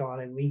kids got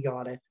it, we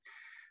got it.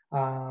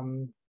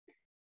 And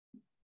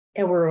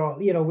we're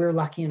all, you know, we're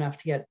lucky enough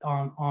to get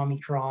on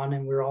Omicron,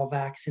 and we're all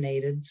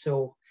vaccinated.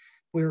 So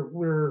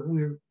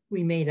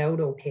we made out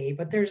okay,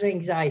 but there's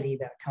anxiety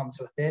that comes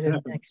with it,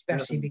 and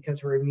especially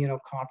because we're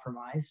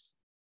immunocompromised.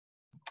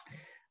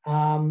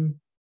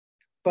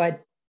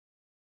 But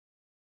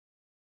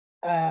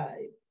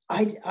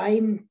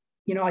I'm,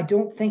 you know, I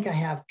don't think I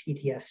have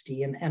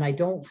PTSD, and I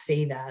don't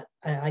say that.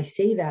 I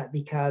say that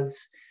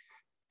because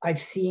I've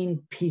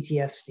seen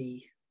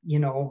PTSD. You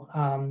know,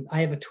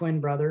 I have a twin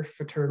brother,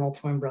 fraternal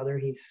twin brother.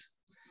 He's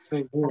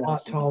a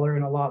lot taller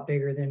and a lot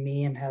bigger than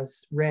me, and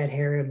has red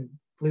hair and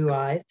blue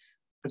eyes.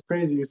 It's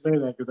crazy you say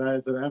that,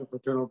 because I have a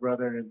fraternal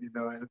brother, and you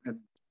know, and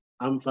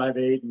I'm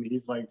 5'8", and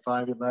he's like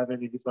 5'11",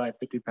 and he's like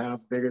 50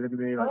 pounds bigger than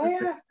me. Like, oh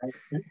yeah,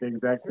 the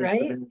exact same right?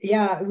 thing.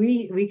 Yeah,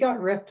 we got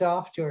ripped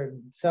off,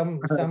 Jordan.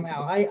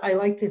 Somehow. I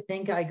like to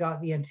think I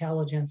got the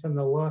intelligence and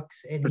the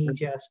looks, and he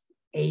just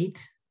ate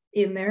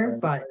in there.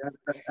 But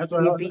that's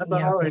what he beat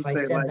me up if I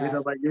said like, that. You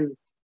know, like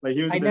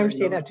he was. I never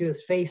say that to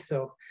his face,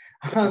 so.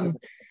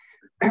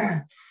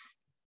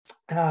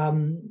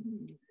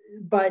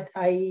 But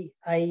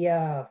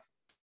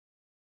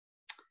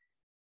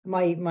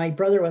my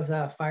brother was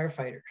a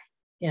firefighter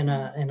in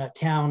a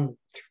town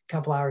a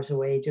couple hours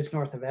away, just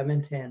north of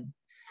Edmonton.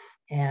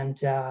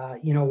 And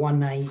you know, one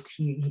night,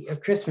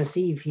 Christmas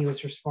Eve, he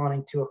was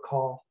responding to a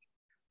call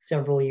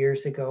several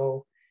years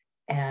ago,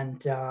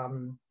 and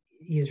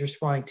he was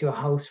responding to a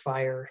house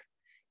fire,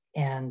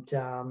 and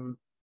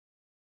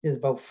it was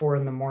about 4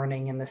 a.m,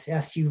 and this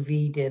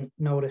SUV didn't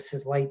notice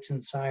his lights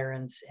and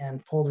sirens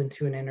and pulled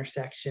into an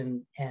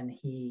intersection, and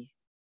he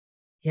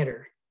hit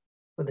her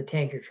with a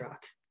tanker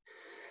truck,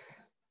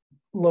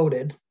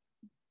 loaded,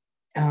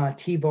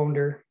 T-boned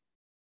her.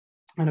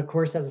 And of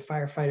course, as a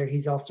firefighter,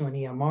 he's also an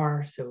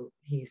EMR, so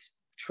he's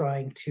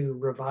trying to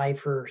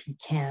revive her. He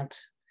can't.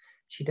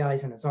 She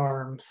dies in his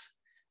arms,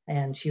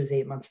 and she was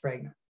 8 months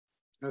pregnant.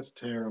 That's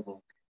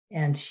terrible.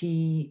 And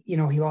he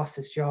lost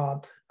his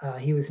job.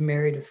 He was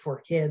married with 4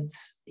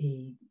 kids.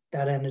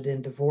 That ended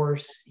in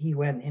divorce. He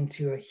went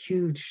into a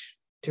huge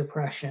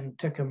depression,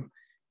 took him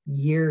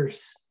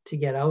years to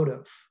get out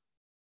of.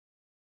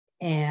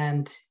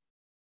 And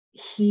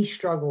he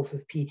struggles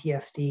with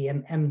PTSD.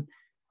 And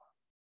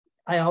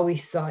I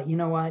always thought, you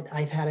know what,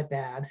 I've had it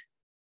bad.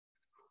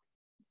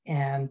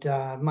 And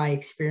my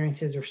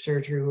experiences with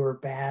surgery were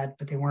bad,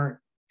 but they weren't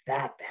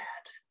that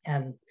bad.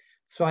 And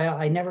so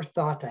I never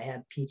thought I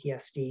had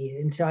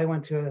PTSD until I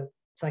went to a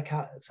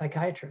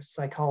psychiatrist,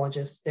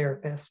 psychologist,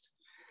 therapist.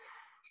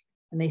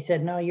 And they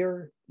said, no,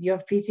 you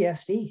have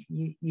PTSD.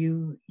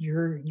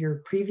 Your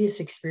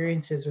previous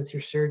experiences with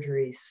your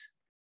surgeries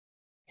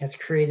has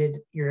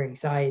created your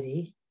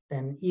anxiety.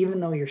 And even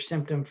though you're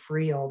symptom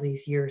free all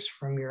these years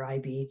from your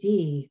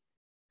IBD,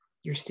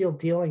 you're still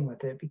dealing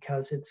with it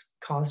because it's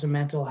caused a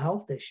mental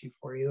health issue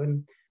for you.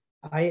 And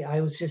I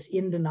was just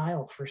in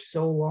denial for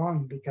so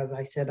long because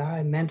I said,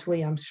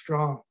 mentally, I'm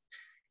strong.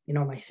 You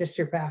know, my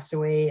sister passed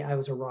away, I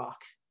was a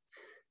rock.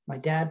 My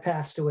dad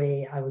passed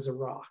away, I was a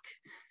rock.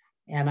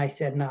 And I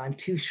said, no, I'm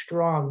too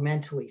strong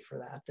mentally for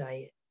that.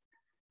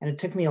 And it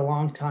took me a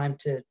long time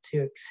to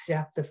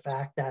accept the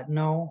fact that,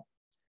 no,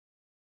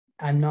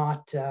 I'm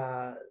not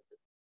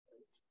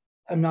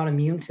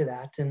immune to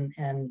that.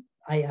 And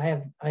I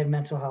have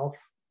mental health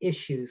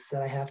issues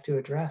that I have to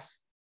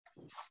address.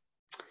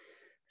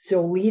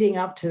 So leading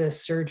up to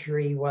this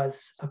surgery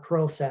was a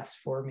process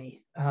for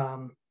me.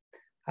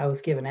 I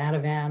was given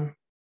Ativan,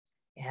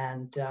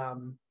 and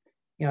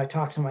I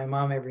talked to my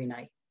mom every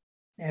night.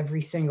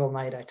 Every single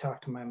night I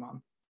talked to my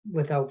mom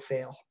without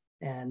fail.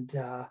 And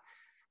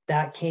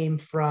that came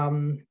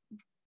from,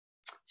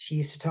 she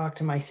used to talk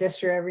to my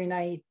sister every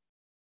night.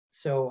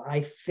 So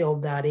I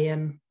filled that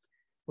in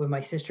when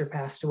my sister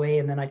passed away.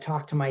 And then I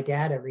talked to my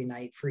dad every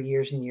night for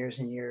years and years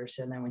and years.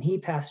 And then when he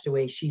passed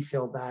away, she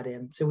filled that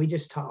in. So we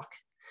just talk.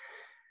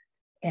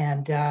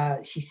 And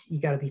you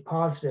got to be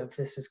positive.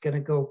 This is going to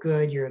go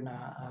good. You're in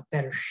a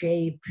better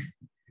shape.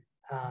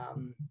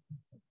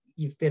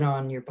 You've been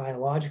on your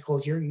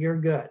biologicals. You're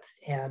good.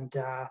 And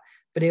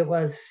but it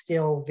was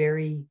still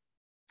very,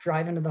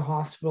 driving to the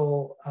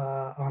hospital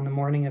on the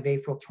morning of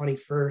April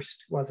 21st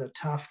was a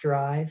tough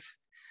drive.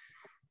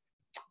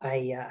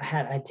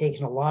 I'd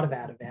taken a lot of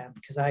Ativan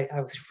because I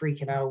was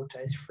freaking out.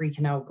 I was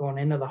freaking out going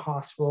into the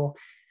hospital.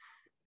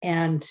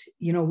 And,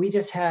 you know, we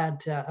just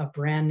had a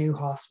brand new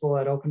hospital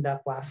that opened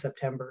up last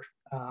September,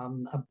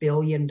 $1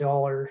 billion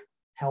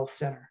health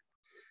center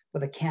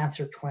with a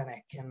cancer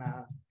clinic and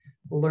a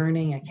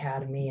learning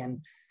academy.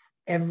 And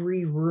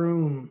every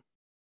room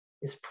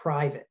is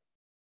private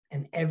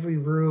and every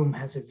room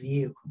has a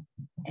view,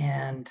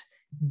 and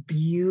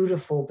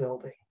beautiful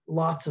building,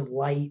 lots of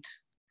light.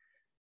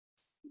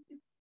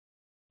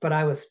 But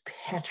I was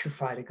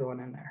petrified of going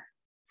in there.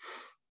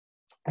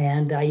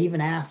 And I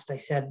even asked, I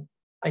said,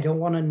 I don't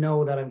want to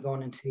know that I'm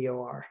going into the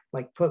OR.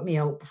 Like, put me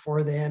out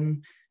before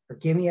then, or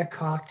give me a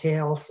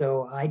cocktail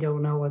so I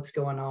don't know what's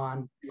going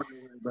on.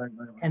 Right.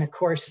 And of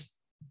course,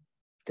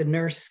 the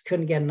nurse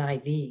couldn't get an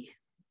IV.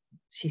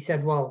 She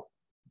said, well,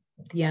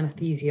 the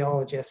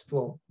anesthesiologist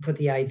will put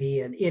the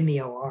IV in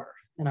the OR.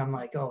 And I'm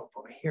like, oh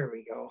boy, here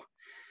we go.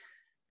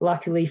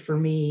 Luckily for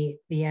me,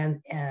 the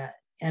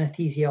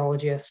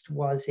anesthesiologist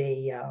was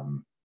the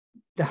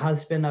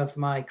husband of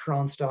my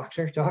Crohn's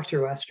doctor,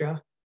 Dr.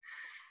 Westra.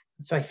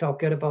 So I felt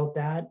good about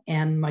that.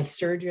 And my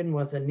surgeon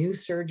was a new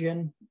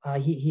surgeon.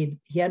 He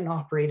hadn't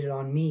operated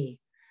on me,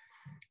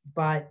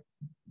 but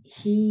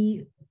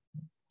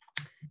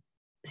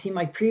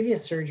my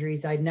previous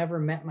surgeries, I'd never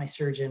met my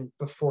surgeon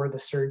before the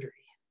surgery.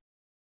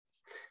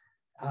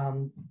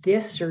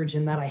 This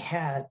surgeon that I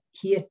had,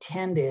 he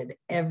attended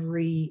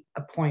every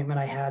appointment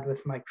I had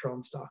with my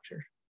Crohn's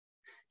doctor.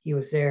 He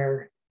was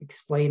there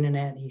explaining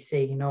it. He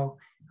said, you know,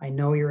 I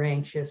know you're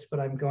anxious, but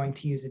I'm going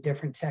to use a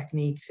different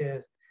technique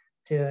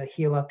to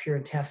heal up your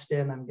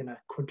intestine. I'm going to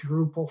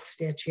quadruple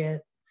stitch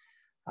it.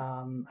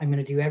 I'm going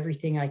to do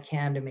everything I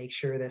can to make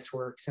sure this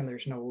works and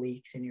there's no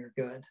leaks and you're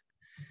good.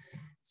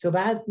 So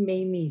that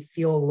made me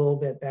feel a little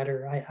bit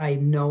better. I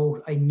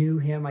knew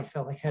him. I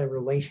felt like I had a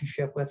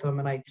relationship with him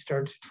and I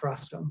started to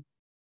trust him.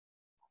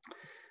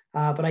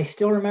 But I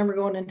still remember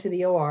going into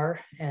the OR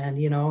and,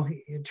 you know,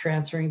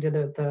 transferring to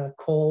the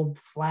cold,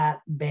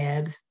 flat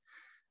bed.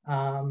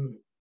 And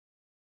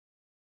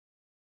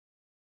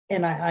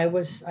I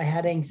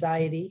had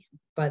anxiety,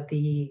 but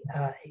the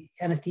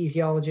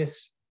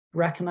anesthesiologist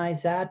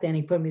recognized that and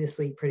he put me to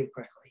sleep pretty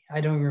quickly.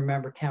 I don't even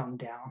remember counting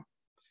down.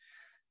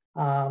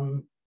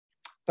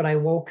 But I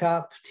woke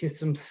up to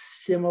some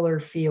similar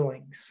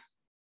feelings.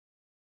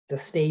 The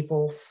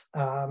staples.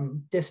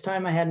 This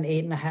time I had an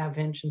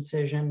 8.5-inch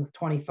incision with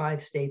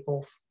 25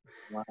 staples.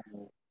 Wow.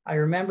 I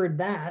remembered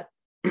that,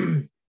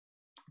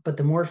 but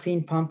the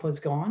morphine pump was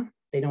gone.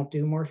 They don't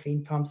do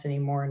morphine pumps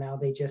anymore now.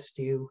 They just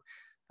do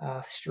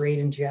straight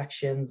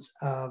injections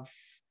of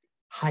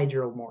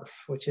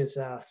hydromorph, which is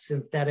a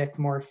synthetic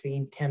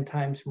morphine, 10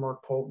 times more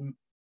potent.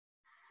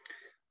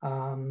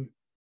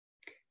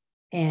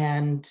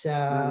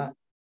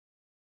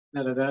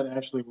 Now, did that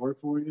actually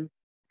work for you?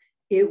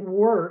 It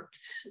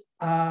worked,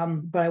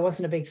 but I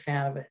wasn't a big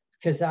fan of it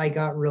because I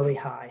got really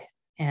high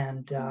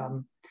and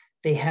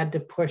they had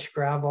to push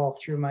Gravol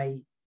through my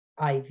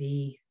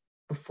IV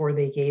before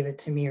they gave it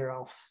to me, or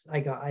else I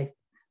got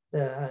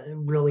the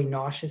really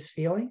nauseous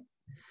feeling.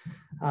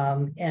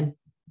 And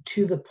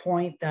to the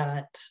point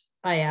that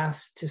I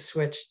asked to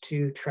switch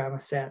to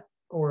Tramacet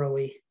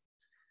orally,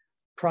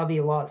 probably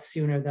a lot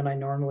sooner than I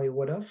normally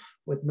would have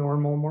with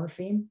normal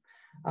morphine.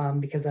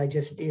 Because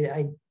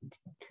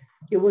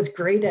it was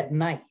great at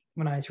night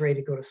when I was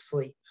ready to go to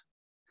sleep,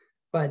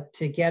 but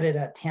to get it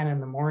at 10 in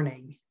the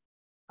morning,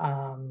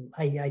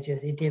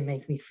 it didn't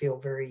make me feel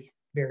very,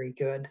 very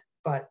good.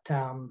 But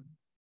I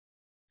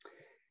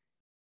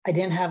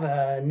didn't have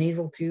a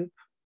nasal tube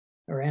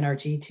or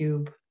NRG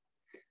tube.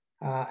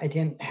 I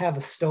didn't have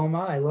a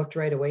stoma. I looked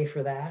right away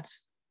for that.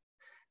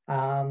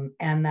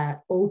 And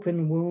that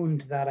open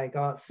wound that I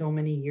got so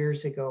many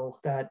years ago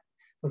that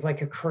was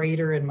like a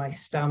crater in my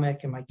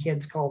stomach, and my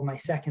kids called my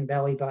second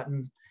belly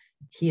button.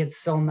 He had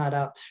sewn that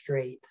up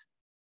straight.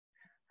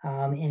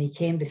 And he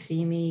came to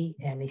see me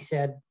and he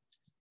said,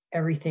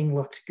 everything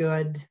looked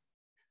good.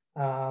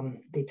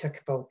 They took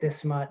about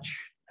this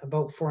much,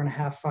 about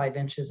 4.5, 5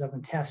 inches of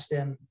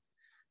intestine.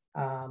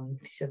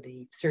 He said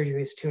the surgery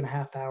was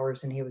 2.5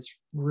 hours and he was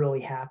really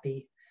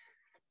happy.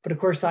 But of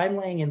course, I'm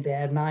laying in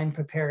bed and I'm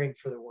preparing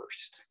for the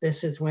worst.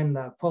 This is when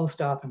the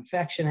post-op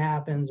infection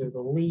happens, or the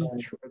leak,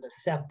 or the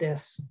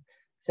sepsis.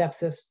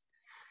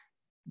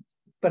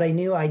 But I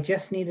knew I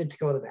just needed to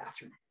go to the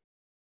bathroom.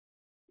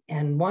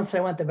 And once I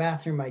went to the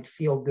bathroom, I'd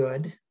feel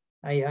good.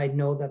 I'd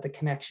know that the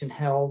connection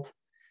held.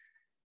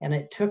 And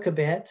it took a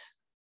bit,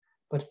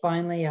 but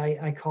finally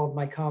I called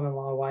my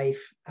common-law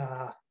wife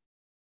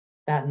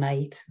that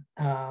night.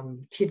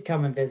 She'd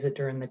come and visit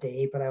during the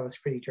day, but I was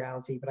pretty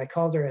drowsy. But I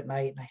called her at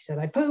night and I said,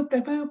 I pooped.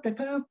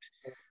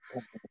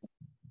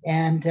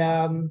 And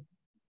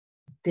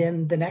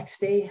then the next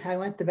day I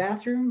went to the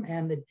bathroom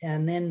and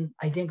then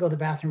I didn't go to the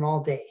bathroom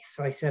all day.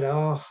 So I said,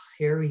 oh,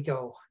 here we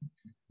go.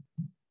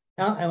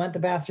 Now, I went to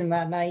the bathroom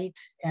that night,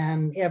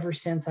 and ever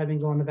since I've been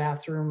going to the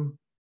bathroom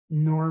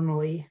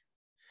normally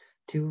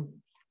to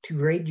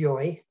great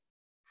joy.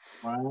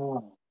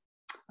 Wow.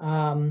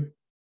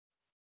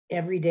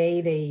 Every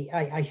day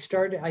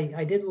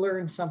I did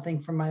learn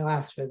something from my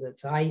last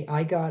visits.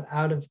 I got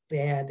out of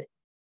bed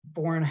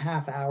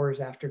 4.5 hours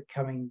after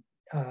coming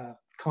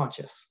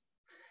conscious.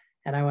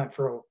 And I went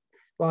for,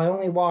 well, I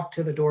only walked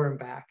to the door and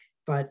back,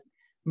 but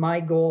my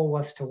goal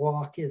was to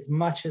walk as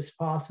much as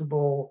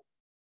possible,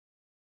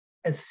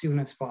 as soon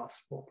as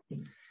possible.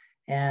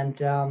 And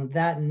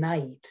that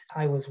night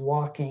I was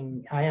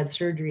walking, I had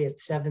surgery at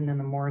 7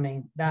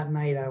 a.m. That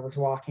night I was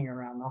walking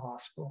around the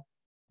hospital.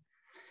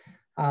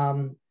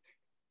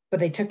 But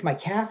they took my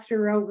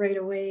catheter out right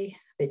away.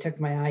 They took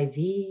my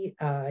IV.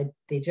 I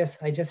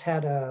just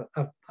had a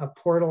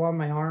portal on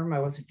my arm. I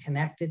wasn't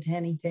connected to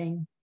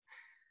anything,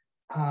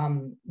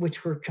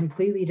 which were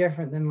completely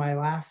different than my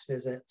last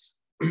visits.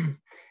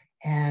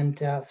 And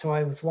so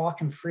I was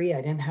walking free.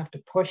 I didn't have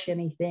to push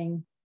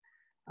anything.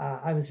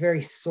 I was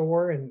very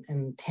sore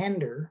and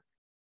tender,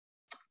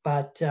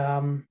 but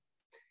I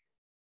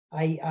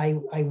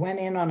went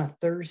in on a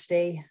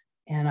Thursday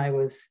and I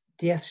was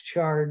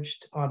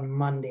discharged on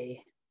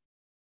Monday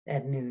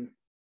at noon.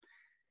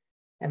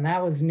 And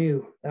that was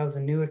new. That was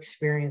a new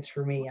experience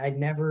for me.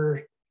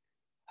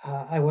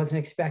 I wasn't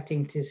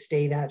expecting to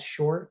stay that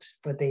short,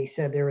 but they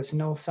said there was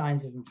no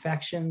signs of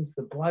infections.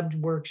 The blood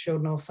work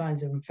showed no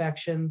signs of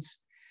infections.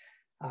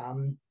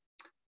 A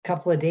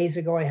couple of days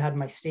ago, I had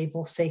my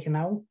staples taken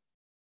out.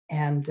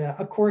 And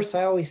of course,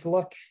 I always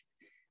look,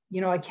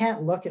 I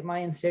can't look at my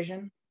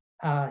incision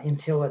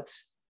until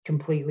it's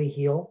completely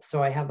healed.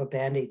 So I have a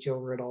bandage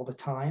over it all the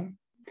time.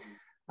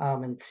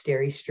 And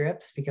steri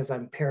strips because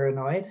I'm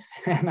paranoid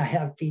and I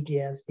have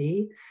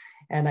PTSD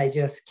and I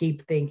just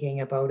keep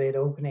thinking about it,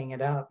 opening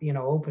it up,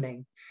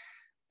 opening.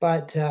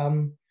 But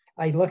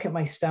I look at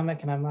my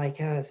stomach and I'm like,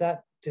 is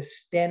that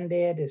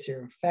distended? Is there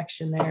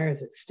infection there?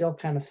 Is it still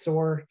kind of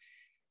sore?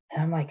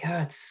 And I'm like,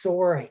 it's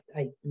sore.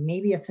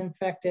 Maybe it's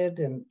infected.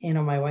 And,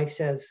 my wife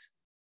says,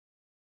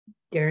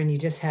 Darren, you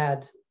just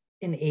had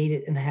an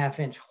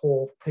 8.5-inch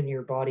hole put in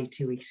your body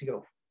 2 weeks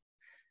ago.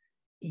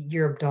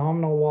 Your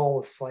abdominal wall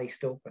was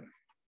sliced open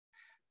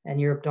and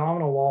your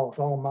abdominal wall is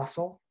all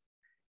muscle.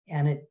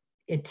 And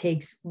it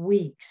takes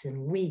weeks and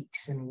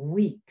weeks and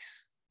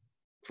weeks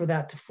for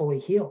that to fully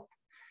heal.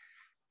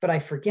 But I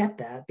forget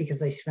that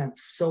because I spent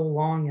so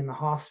long in the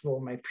hospital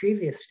in my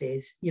previous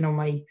days.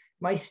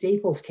 My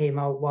staples came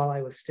out while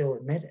I was still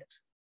admitted.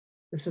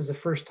 This was the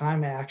first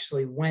time I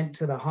actually went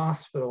to the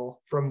hospital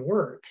from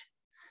work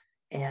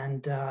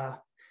and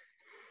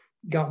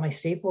got my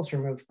staples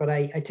removed. But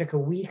I took a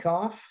week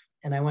off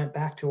and I went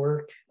back to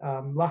work.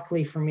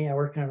 Luckily for me, I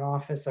work in an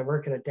office. I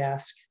work at a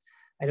desk.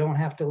 I don't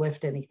have to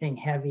lift anything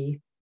heavy.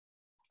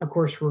 Of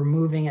course, we're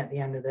moving at the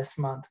end of this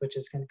month, which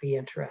is going to be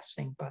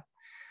interesting, but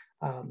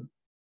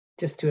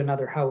just to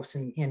another house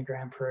in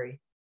Grand Prairie.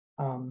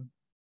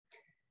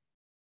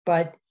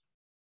 But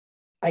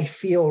I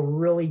feel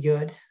really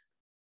good.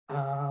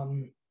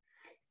 The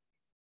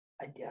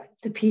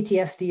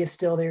PTSD is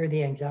still there.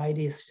 The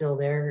anxiety is still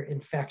there.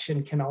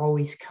 Infection can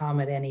always come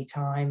at any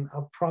time.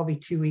 Probably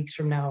 2 weeks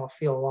from now, I'll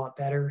feel a lot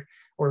better,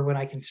 or when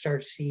I can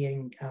start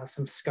seeing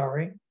some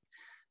scarring.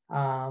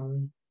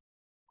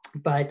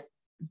 But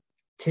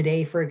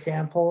today, for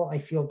example, I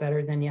feel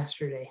better than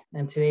yesterday,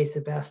 and today's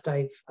the best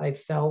I've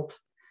felt.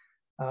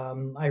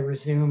 I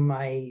resume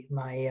my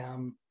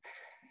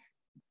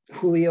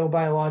Julio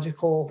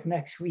biological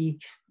next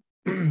week.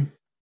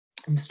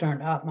 I'm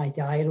starting up my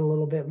diet a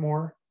little bit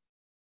more.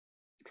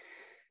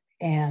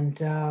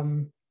 And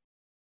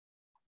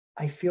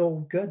I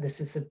feel good.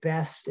 This is the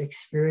best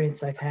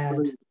experience I've had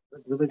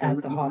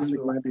at the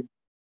hospital.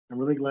 I'm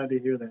really glad to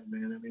hear that,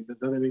 man. I mean,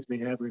 that makes me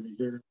happy to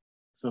hear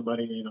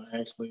somebody,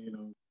 actually,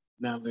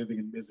 not living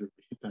in misery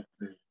type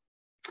thing.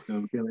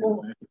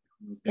 Well,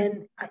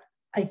 and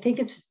I think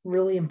it's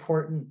really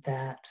important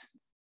that,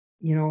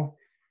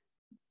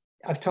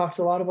 I've talked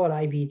a lot about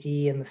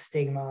IBD and the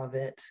stigma of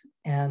it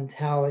and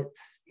how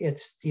it's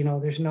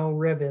there's no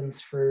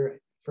ribbons for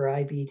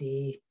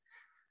IBD.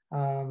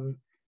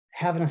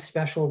 Having a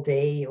special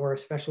day or a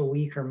special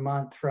week or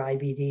month for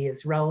IBD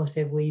is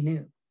relatively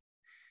new.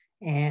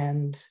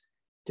 And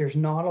there's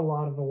not a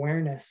lot of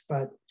awareness,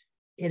 but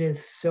it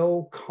is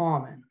so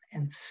common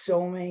and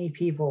so many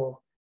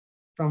people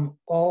from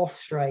all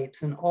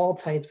stripes and all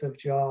types of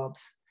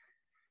jobs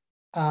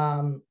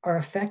are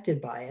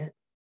affected by it.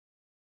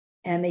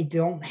 And they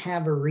don't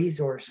have a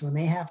resource when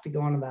they have to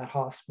go into that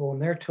hospital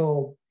and they're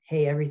told,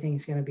 hey,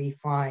 everything's going to be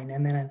fine.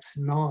 And then it's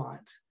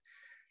not.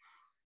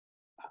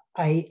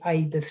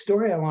 The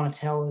story I want to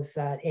tell is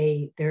that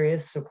there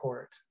is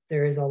support.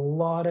 There is a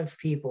lot of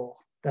people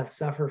that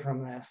suffer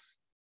from this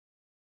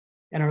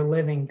and are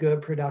living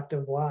good,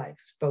 productive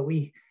lives. But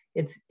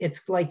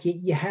it's like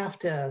you have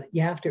to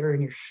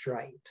earn your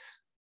stripes.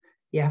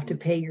 You have to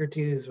pay your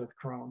dues with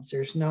Crohn's.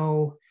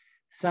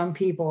 Some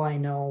people I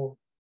know,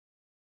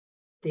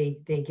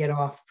 they get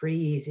off pretty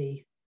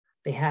easy.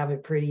 They have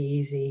it pretty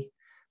easy,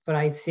 but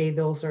I'd say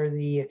those are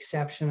the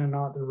exception and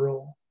not the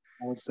rule.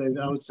 I would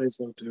say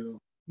so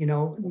too.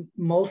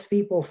 Most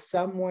people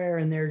somewhere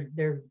in their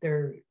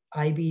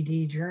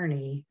IBD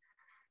journey,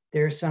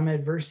 there's some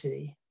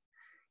adversity,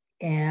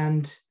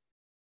 and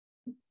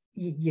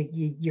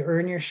you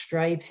earn your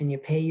stripes and you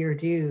pay your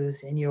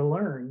dues and you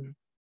learn.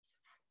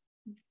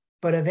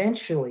 but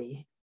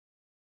eventually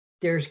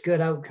there's good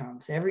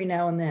outcomes every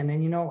now and then.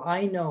 And,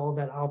 I know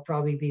that I'll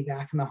probably be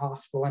back in the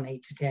hospital in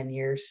 8 to 10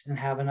 years and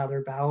have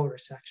another bowel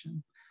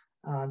resection.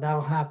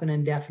 That'll happen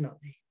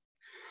indefinitely.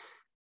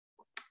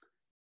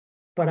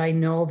 But I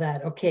know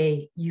that,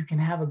 okay, you can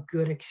have a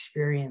good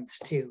experience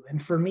too.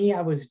 And for me,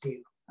 I was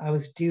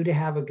due to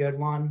have a good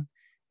one.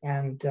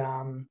 And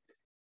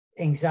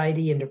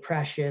anxiety and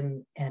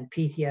depression and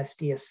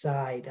PTSD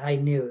aside, I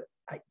knew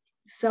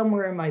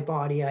somewhere in my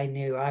body, I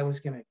knew I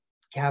was going to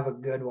have a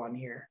good one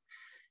here.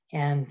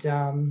 And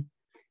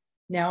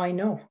now I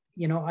know,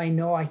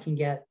 I can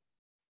get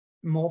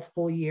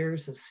multiple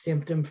years of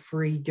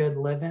symptom-free good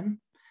living.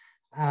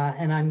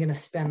 And I'm going to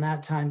spend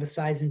that time,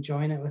 besides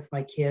enjoying it with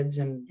my kids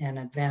and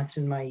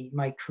advancing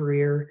my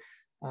career.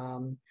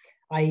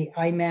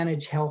 I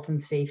manage health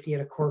and safety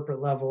at a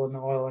corporate level in the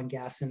oil and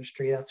gas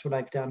industry. That's what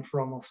I've done for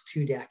almost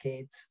 2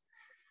 decades.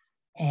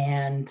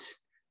 And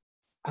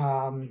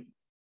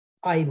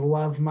I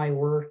love my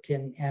work,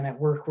 and at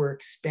work we're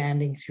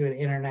expanding to an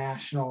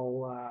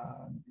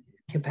international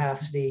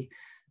capacity.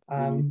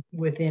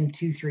 Within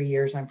 2-3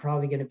 years, I'm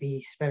probably going to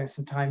be spending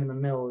some time in the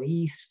Middle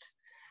East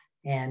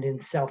and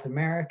in South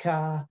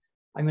America.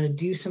 I'm going to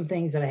do some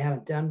things that I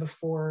haven't done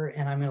before,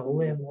 and I'm going to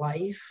live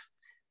life.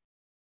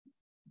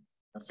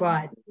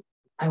 But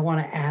I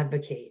want to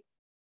advocate.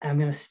 I'm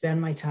going to spend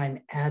my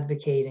time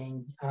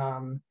advocating.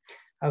 I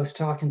was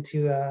talking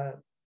to a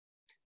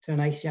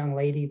nice young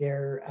lady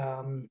there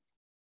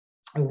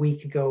a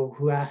week ago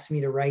who asked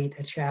me to write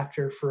a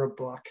chapter for a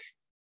book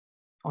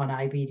on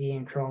IBD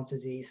and Crohn's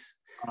disease.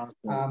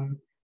 Awesome.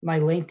 My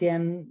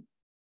LinkedIn,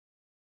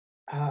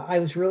 I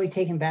was really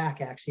taken back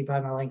actually by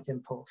my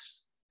LinkedIn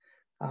post.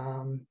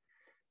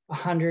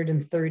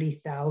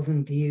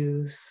 130,000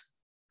 views,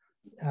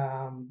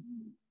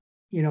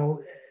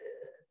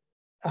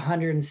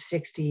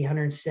 160,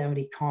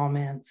 170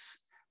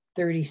 comments,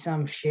 30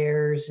 some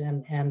shares,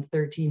 and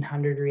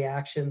 1,300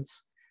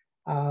 reactions.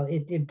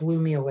 It blew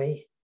me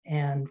away.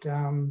 And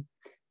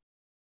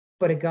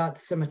but it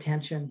got some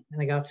attention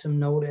and I got some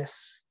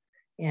notice.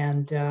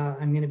 And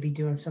I'm going to be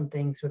doing some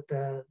things with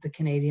the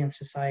Canadian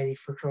Society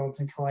for Crohn's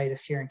and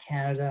Colitis here in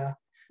Canada.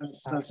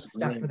 That's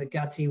stuff with a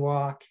gutsy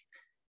walk.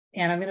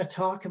 And I'm going to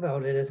talk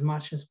about it as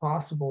much as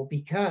possible,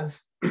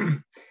 because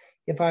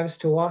if I was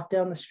to walk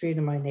down the street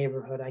in my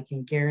neighborhood, I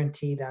can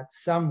guarantee that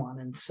someone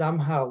in some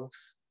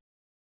house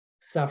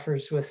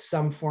suffers with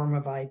some form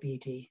of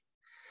IBD.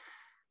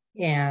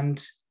 And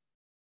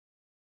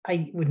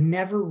I would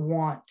never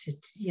want to,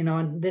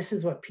 and this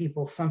is what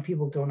some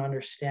people don't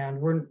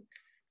understand. We're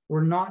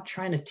not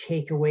trying to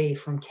take away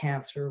from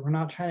cancer. We're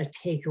not trying to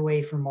take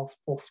away from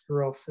multiple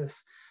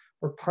sclerosis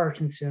or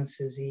Parkinson's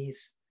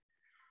disease.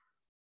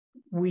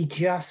 We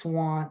just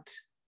want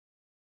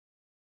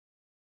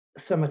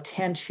some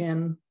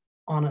attention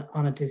on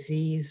a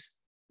disease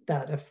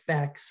that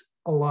affects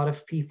a lot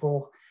of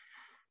people,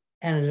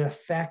 and it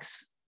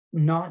affects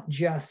not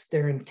just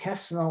their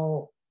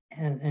intestinal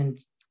and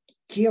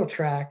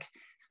geotract.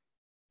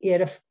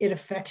 It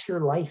affects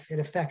your life. It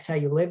affects how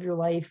you live your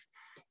life.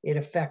 It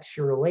affects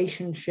your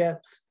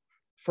relationships.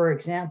 For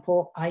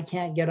example, I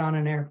can't get on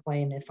an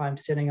airplane if I'm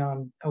sitting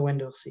on a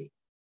window seat.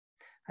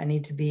 I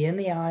need to be in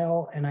the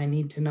aisle, and I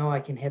need to know I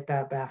can hit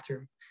that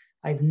bathroom.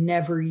 I've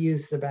never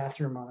used the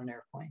bathroom on an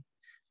airplane,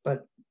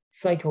 but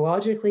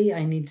psychologically,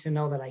 I need to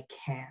know that I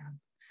can.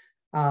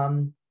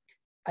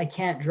 I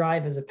can't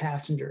drive as a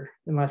passenger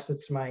unless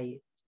it's my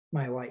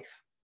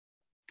wife.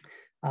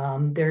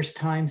 There's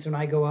times when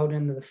I go out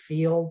into the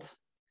field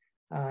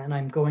and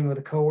I'm going with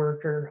a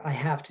coworker, I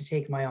have to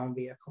take my own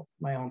vehicle,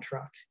 my own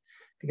truck,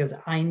 because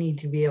I need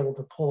to be able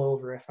to pull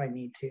over if I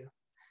need to.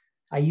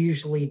 I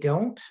usually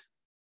don't,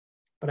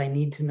 but I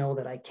need to know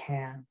that I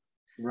can.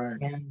 Right.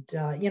 And,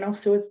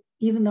 so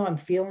even though I'm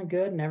feeling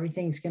good and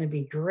everything's going to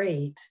be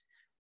great,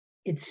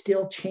 it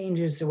still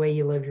changes the way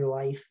you live your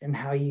life and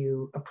how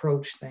you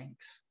approach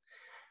things.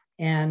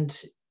 And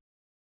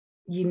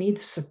you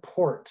need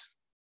support,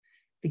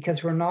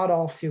 because we're not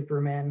all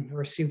supermen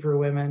or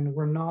superwomen.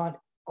 We're not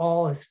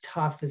all as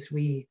tough as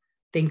we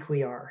think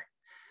we are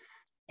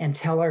and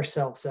tell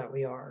ourselves that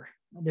we are.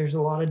 There's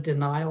a lot of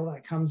denial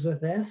that comes with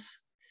this.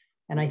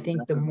 And I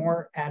think the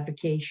more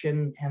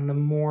advocation and the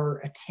more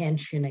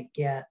attention it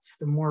gets,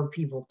 the more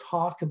people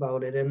talk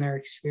about it and their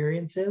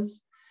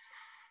experiences,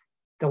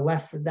 the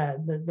less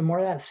that, the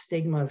more that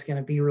stigma is going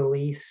to be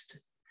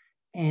released.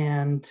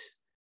 And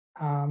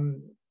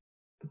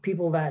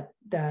people that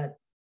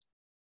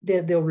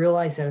they'll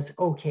realize that it's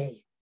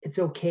okay. It's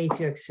okay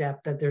to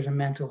accept that there's a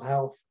mental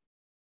health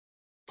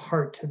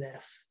part to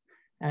this.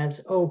 And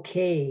it's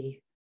okay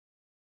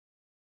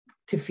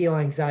to feel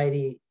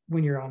anxiety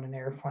when you're on an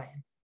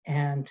airplane.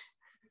 And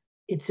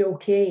it's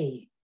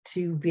okay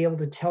to be able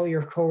to tell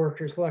your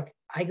coworkers, look,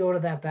 I go to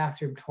that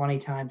bathroom 20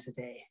 times a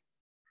day.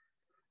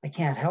 I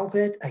can't help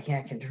it. I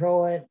can't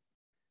control it,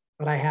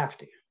 but I have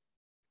to.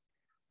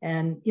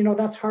 And,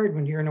 that's hard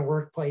when you're in a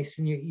workplace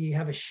and you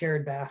have a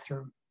shared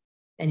bathroom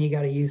and you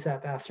got to use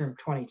that bathroom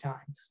 20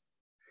 times.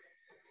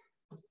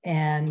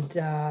 And,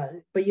 but,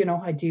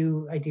 I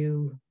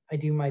do I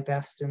do my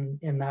best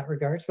in that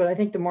regards. But I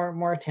think the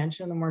more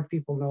attention, the more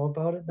people know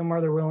about it, the more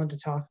they're willing to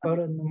talk about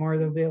it, and the more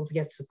they'll be able to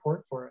get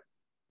support for it.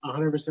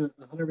 100%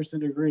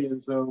 agree.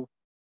 And so,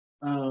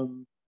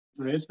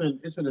 it's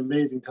been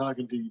amazing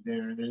talking to you,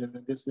 Darren,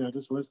 and just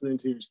just listening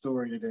to your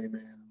story today,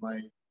 man.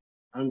 Like,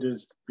 I'm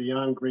just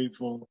beyond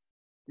grateful.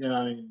 Yeah,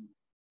 I mean,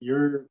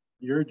 your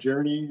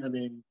journey. I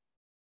mean,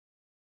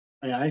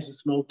 I used to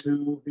smoke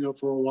too,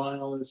 for a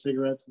while, and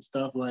cigarettes and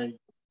stuff. Like,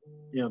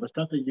 the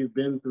stuff that you've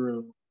been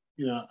through,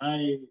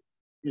 I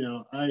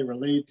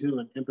relate to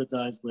and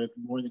empathize with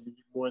more than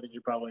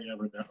you probably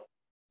ever know.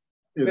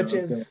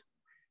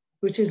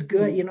 Which is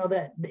good.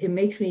 That it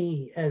makes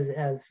me,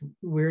 as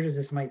weird as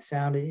this might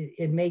sound,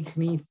 it makes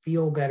me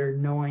feel better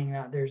knowing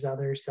that there's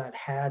others that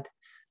had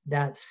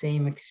that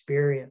same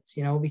experience,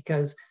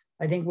 because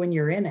I think when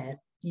you're in it,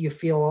 you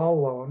feel all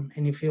alone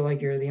and you feel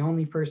like you're the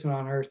only person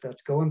on earth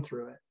that's going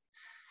through it.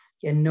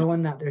 And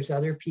knowing that there's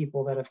other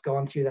people that have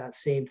gone through that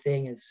same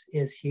thing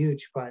is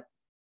huge. But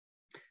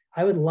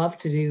I would love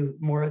to do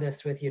more of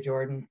this with you,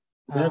 Jordan.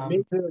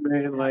 Me too,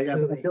 man. Like, I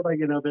feel like,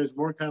 there's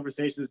more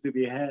conversations to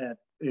be had,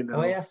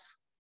 Oh, yes.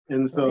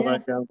 And so, I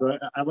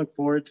look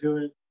forward to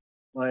it.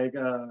 Like,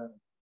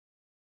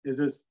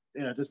 it's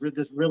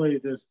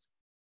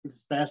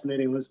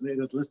fascinating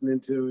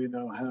listening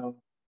to, how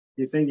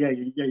you think, you're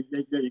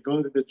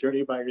going through this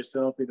journey by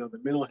yourself, the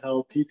mental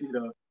health,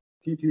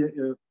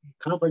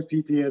 complex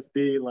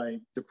PTSD, like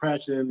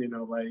depression,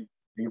 like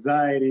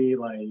anxiety,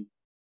 like,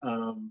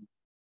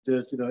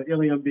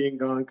 ileum being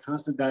gone,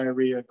 constant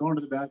diarrhea, going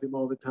to the bathroom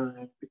all the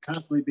time,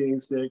 constantly being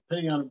sick,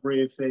 putting on a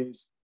brave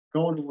face,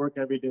 going to work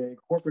every day,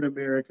 corporate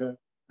America.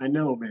 I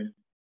know, man.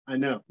 I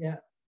know. Yeah.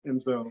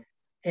 And so.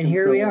 And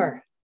here we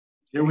are.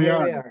 Here we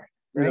are.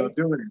 Right.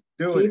 Doing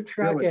it. Keep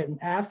trucking.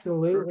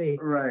 Absolutely.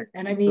 Right.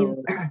 And I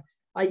mean,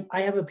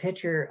 I have a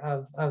picture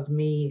of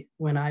me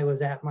when I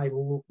was at my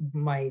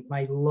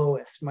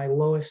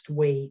lowest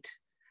weight.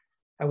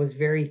 I was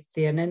very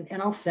thin,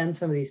 and I'll send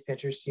some of these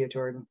pictures to you,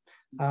 Jordan.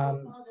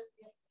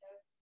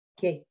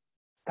 Okay.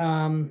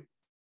 And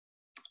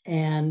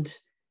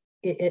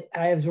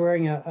I was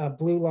wearing a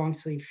blue long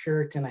sleeve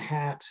shirt and a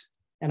hat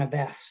and a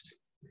vest,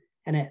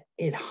 and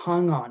it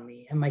hung on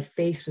me, and my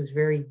face was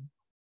very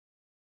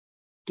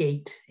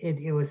gate.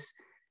 It was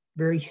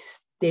very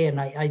thin.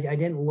 I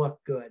didn't look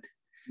good.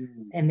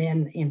 Mm-hmm. And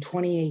then in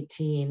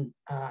 2018,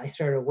 I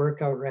started a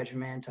workout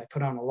regimen. I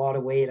put on a lot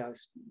of weight. I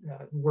was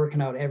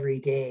working out every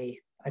day.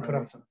 I put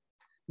on some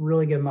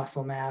really good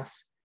muscle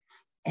mass.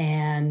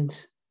 And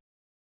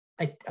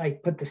I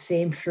put the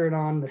same shirt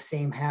on, the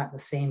same hat, the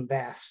same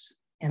vest.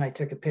 And I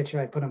took a picture.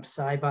 I put them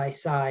side by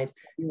side.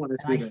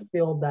 I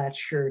filled that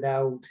shirt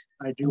out.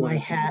 My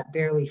hat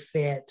barely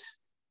fit.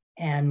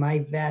 And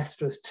my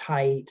vest was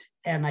tight.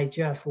 And I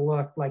just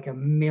looked like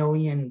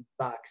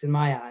 $1,000,000 in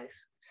my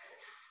eyes.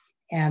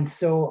 And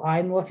so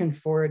I'm looking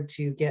forward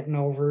to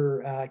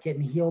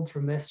getting healed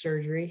from this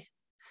surgery.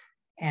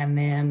 And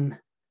then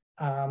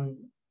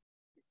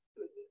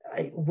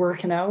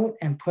working out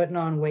and putting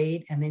on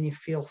weight, and then you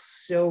feel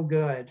so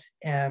good.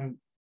 And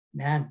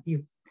man,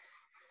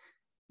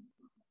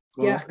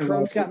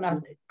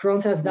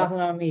 Crohn's has nothing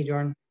on me,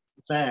 Jordan.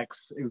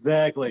 Facts,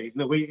 exactly.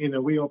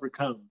 We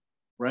overcome,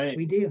 right?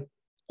 We do.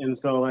 And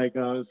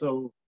so,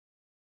 so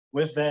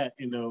with that,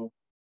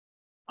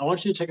 I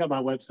want you to check out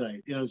my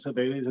website. So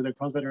the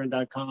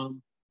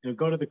Crohn'sVeteran.com.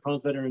 Go to the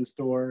Crohn's Veteran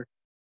store.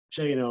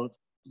 Take it. I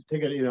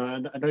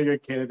know you're in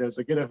Canada,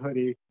 so get a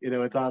hoodie.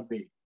 It's on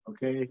me.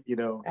 Okay.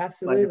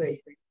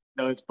 Absolutely.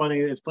 It's funny.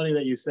 It's funny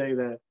that you say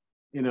that.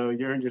 You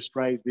earned your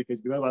stripes, because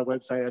if you go to my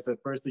website, that's the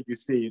first thing you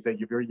see is that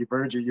you've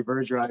earned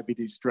your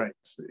IBD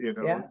stripes.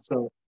 Yeah.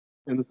 So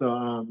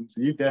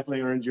you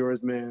definitely earned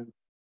yours, man.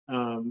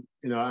 I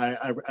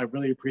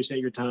really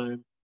appreciate your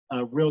time.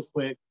 Real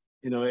quick,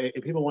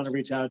 if people want to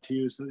reach out to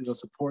you,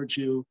 support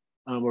you,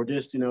 or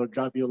just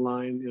drop you a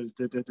line,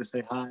 to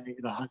say hi,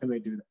 how can they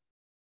do that?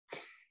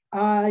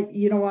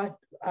 You know what?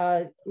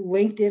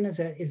 LinkedIn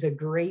is a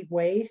great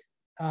way.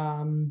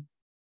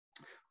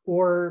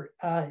 Or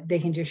they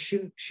can just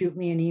shoot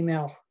me an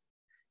email,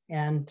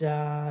 and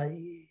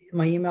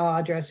my email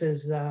address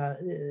is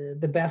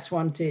the best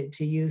one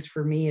to use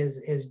for me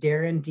is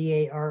Darren,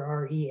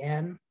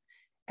 DARREN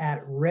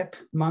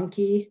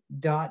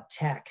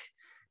 @ripmonkey.tech,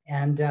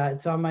 and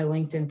it's on my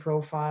LinkedIn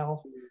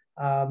profile.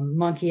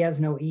 Monkey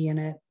has no E in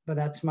it, but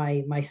that's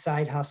my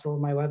side hustle,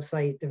 my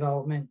website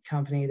development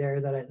company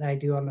there that I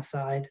do on the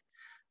side.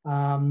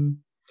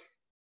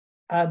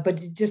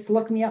 But just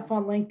look me up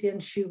on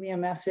LinkedIn, shoot me a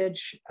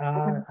message.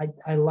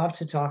 I love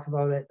to talk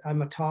about it.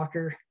 I'm a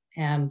talker.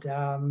 And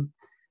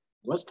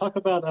let's talk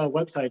about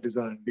website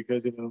design,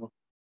 because I'm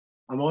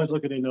always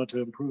looking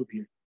to improve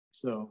here.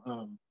 So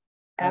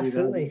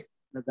absolutely,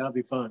 that'd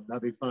be fun. Yeah.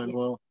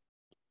 Well,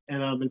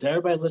 and to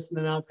everybody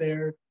listening out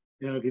there,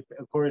 if you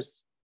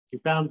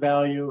found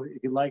value,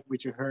 if you like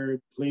what you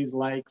heard, please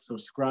like,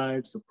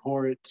 subscribe,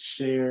 support,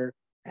 share,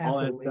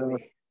 absolutely. All that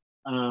stuff.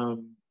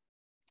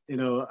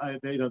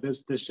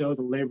 This show is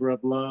a labor of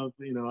love.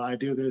 I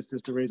do this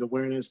just to raise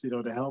awareness,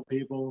 to help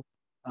people.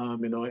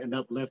 and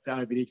uplift the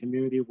IBD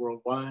community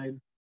worldwide.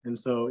 And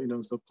so,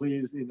 so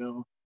please, if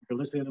you're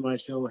listening to my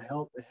show,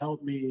 help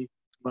me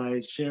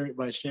by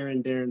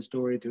sharing Darren's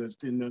story to us,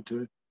 to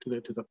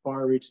the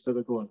far reaches of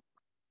the globe.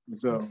 And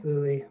so,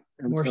 absolutely,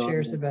 more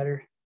shares the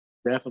better.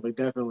 Definitely.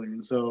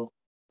 And so,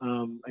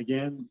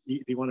 again,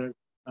 if you want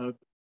to,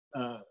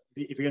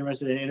 if you're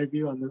interested in an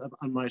interview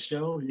on my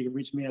show, you can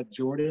reach me at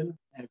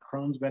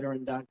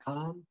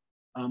jordan@crohnsveteran.com.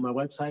 My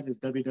website is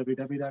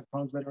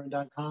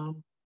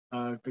www.crohnsveteran.com.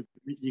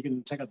 You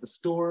can check out the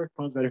store,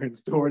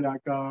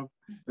 crohnsveteranstore.com.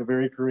 They're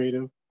very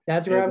creative.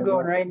 That's where I'm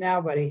going right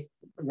now, buddy.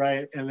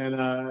 Right, and then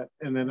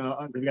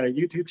we've got a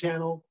YouTube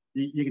channel.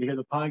 You can hear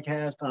the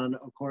podcast on,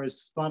 of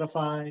course,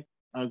 Spotify,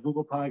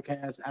 Google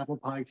Podcasts, Apple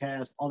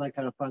Podcasts, all that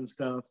kind of fun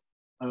stuff.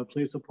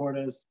 Please support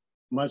us.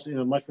 Much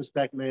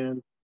respect,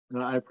 man.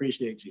 I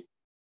appreciate you.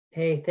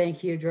 Hey,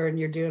 thank you, Jordan.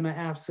 You're doing an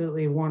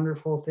absolutely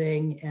wonderful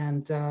thing,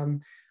 and I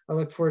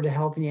look forward to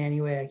helping you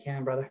any way I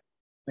can, brother.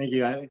 Thank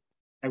you. I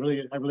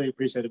really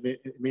appreciate it.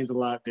 It means a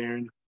lot,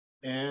 Darren.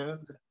 And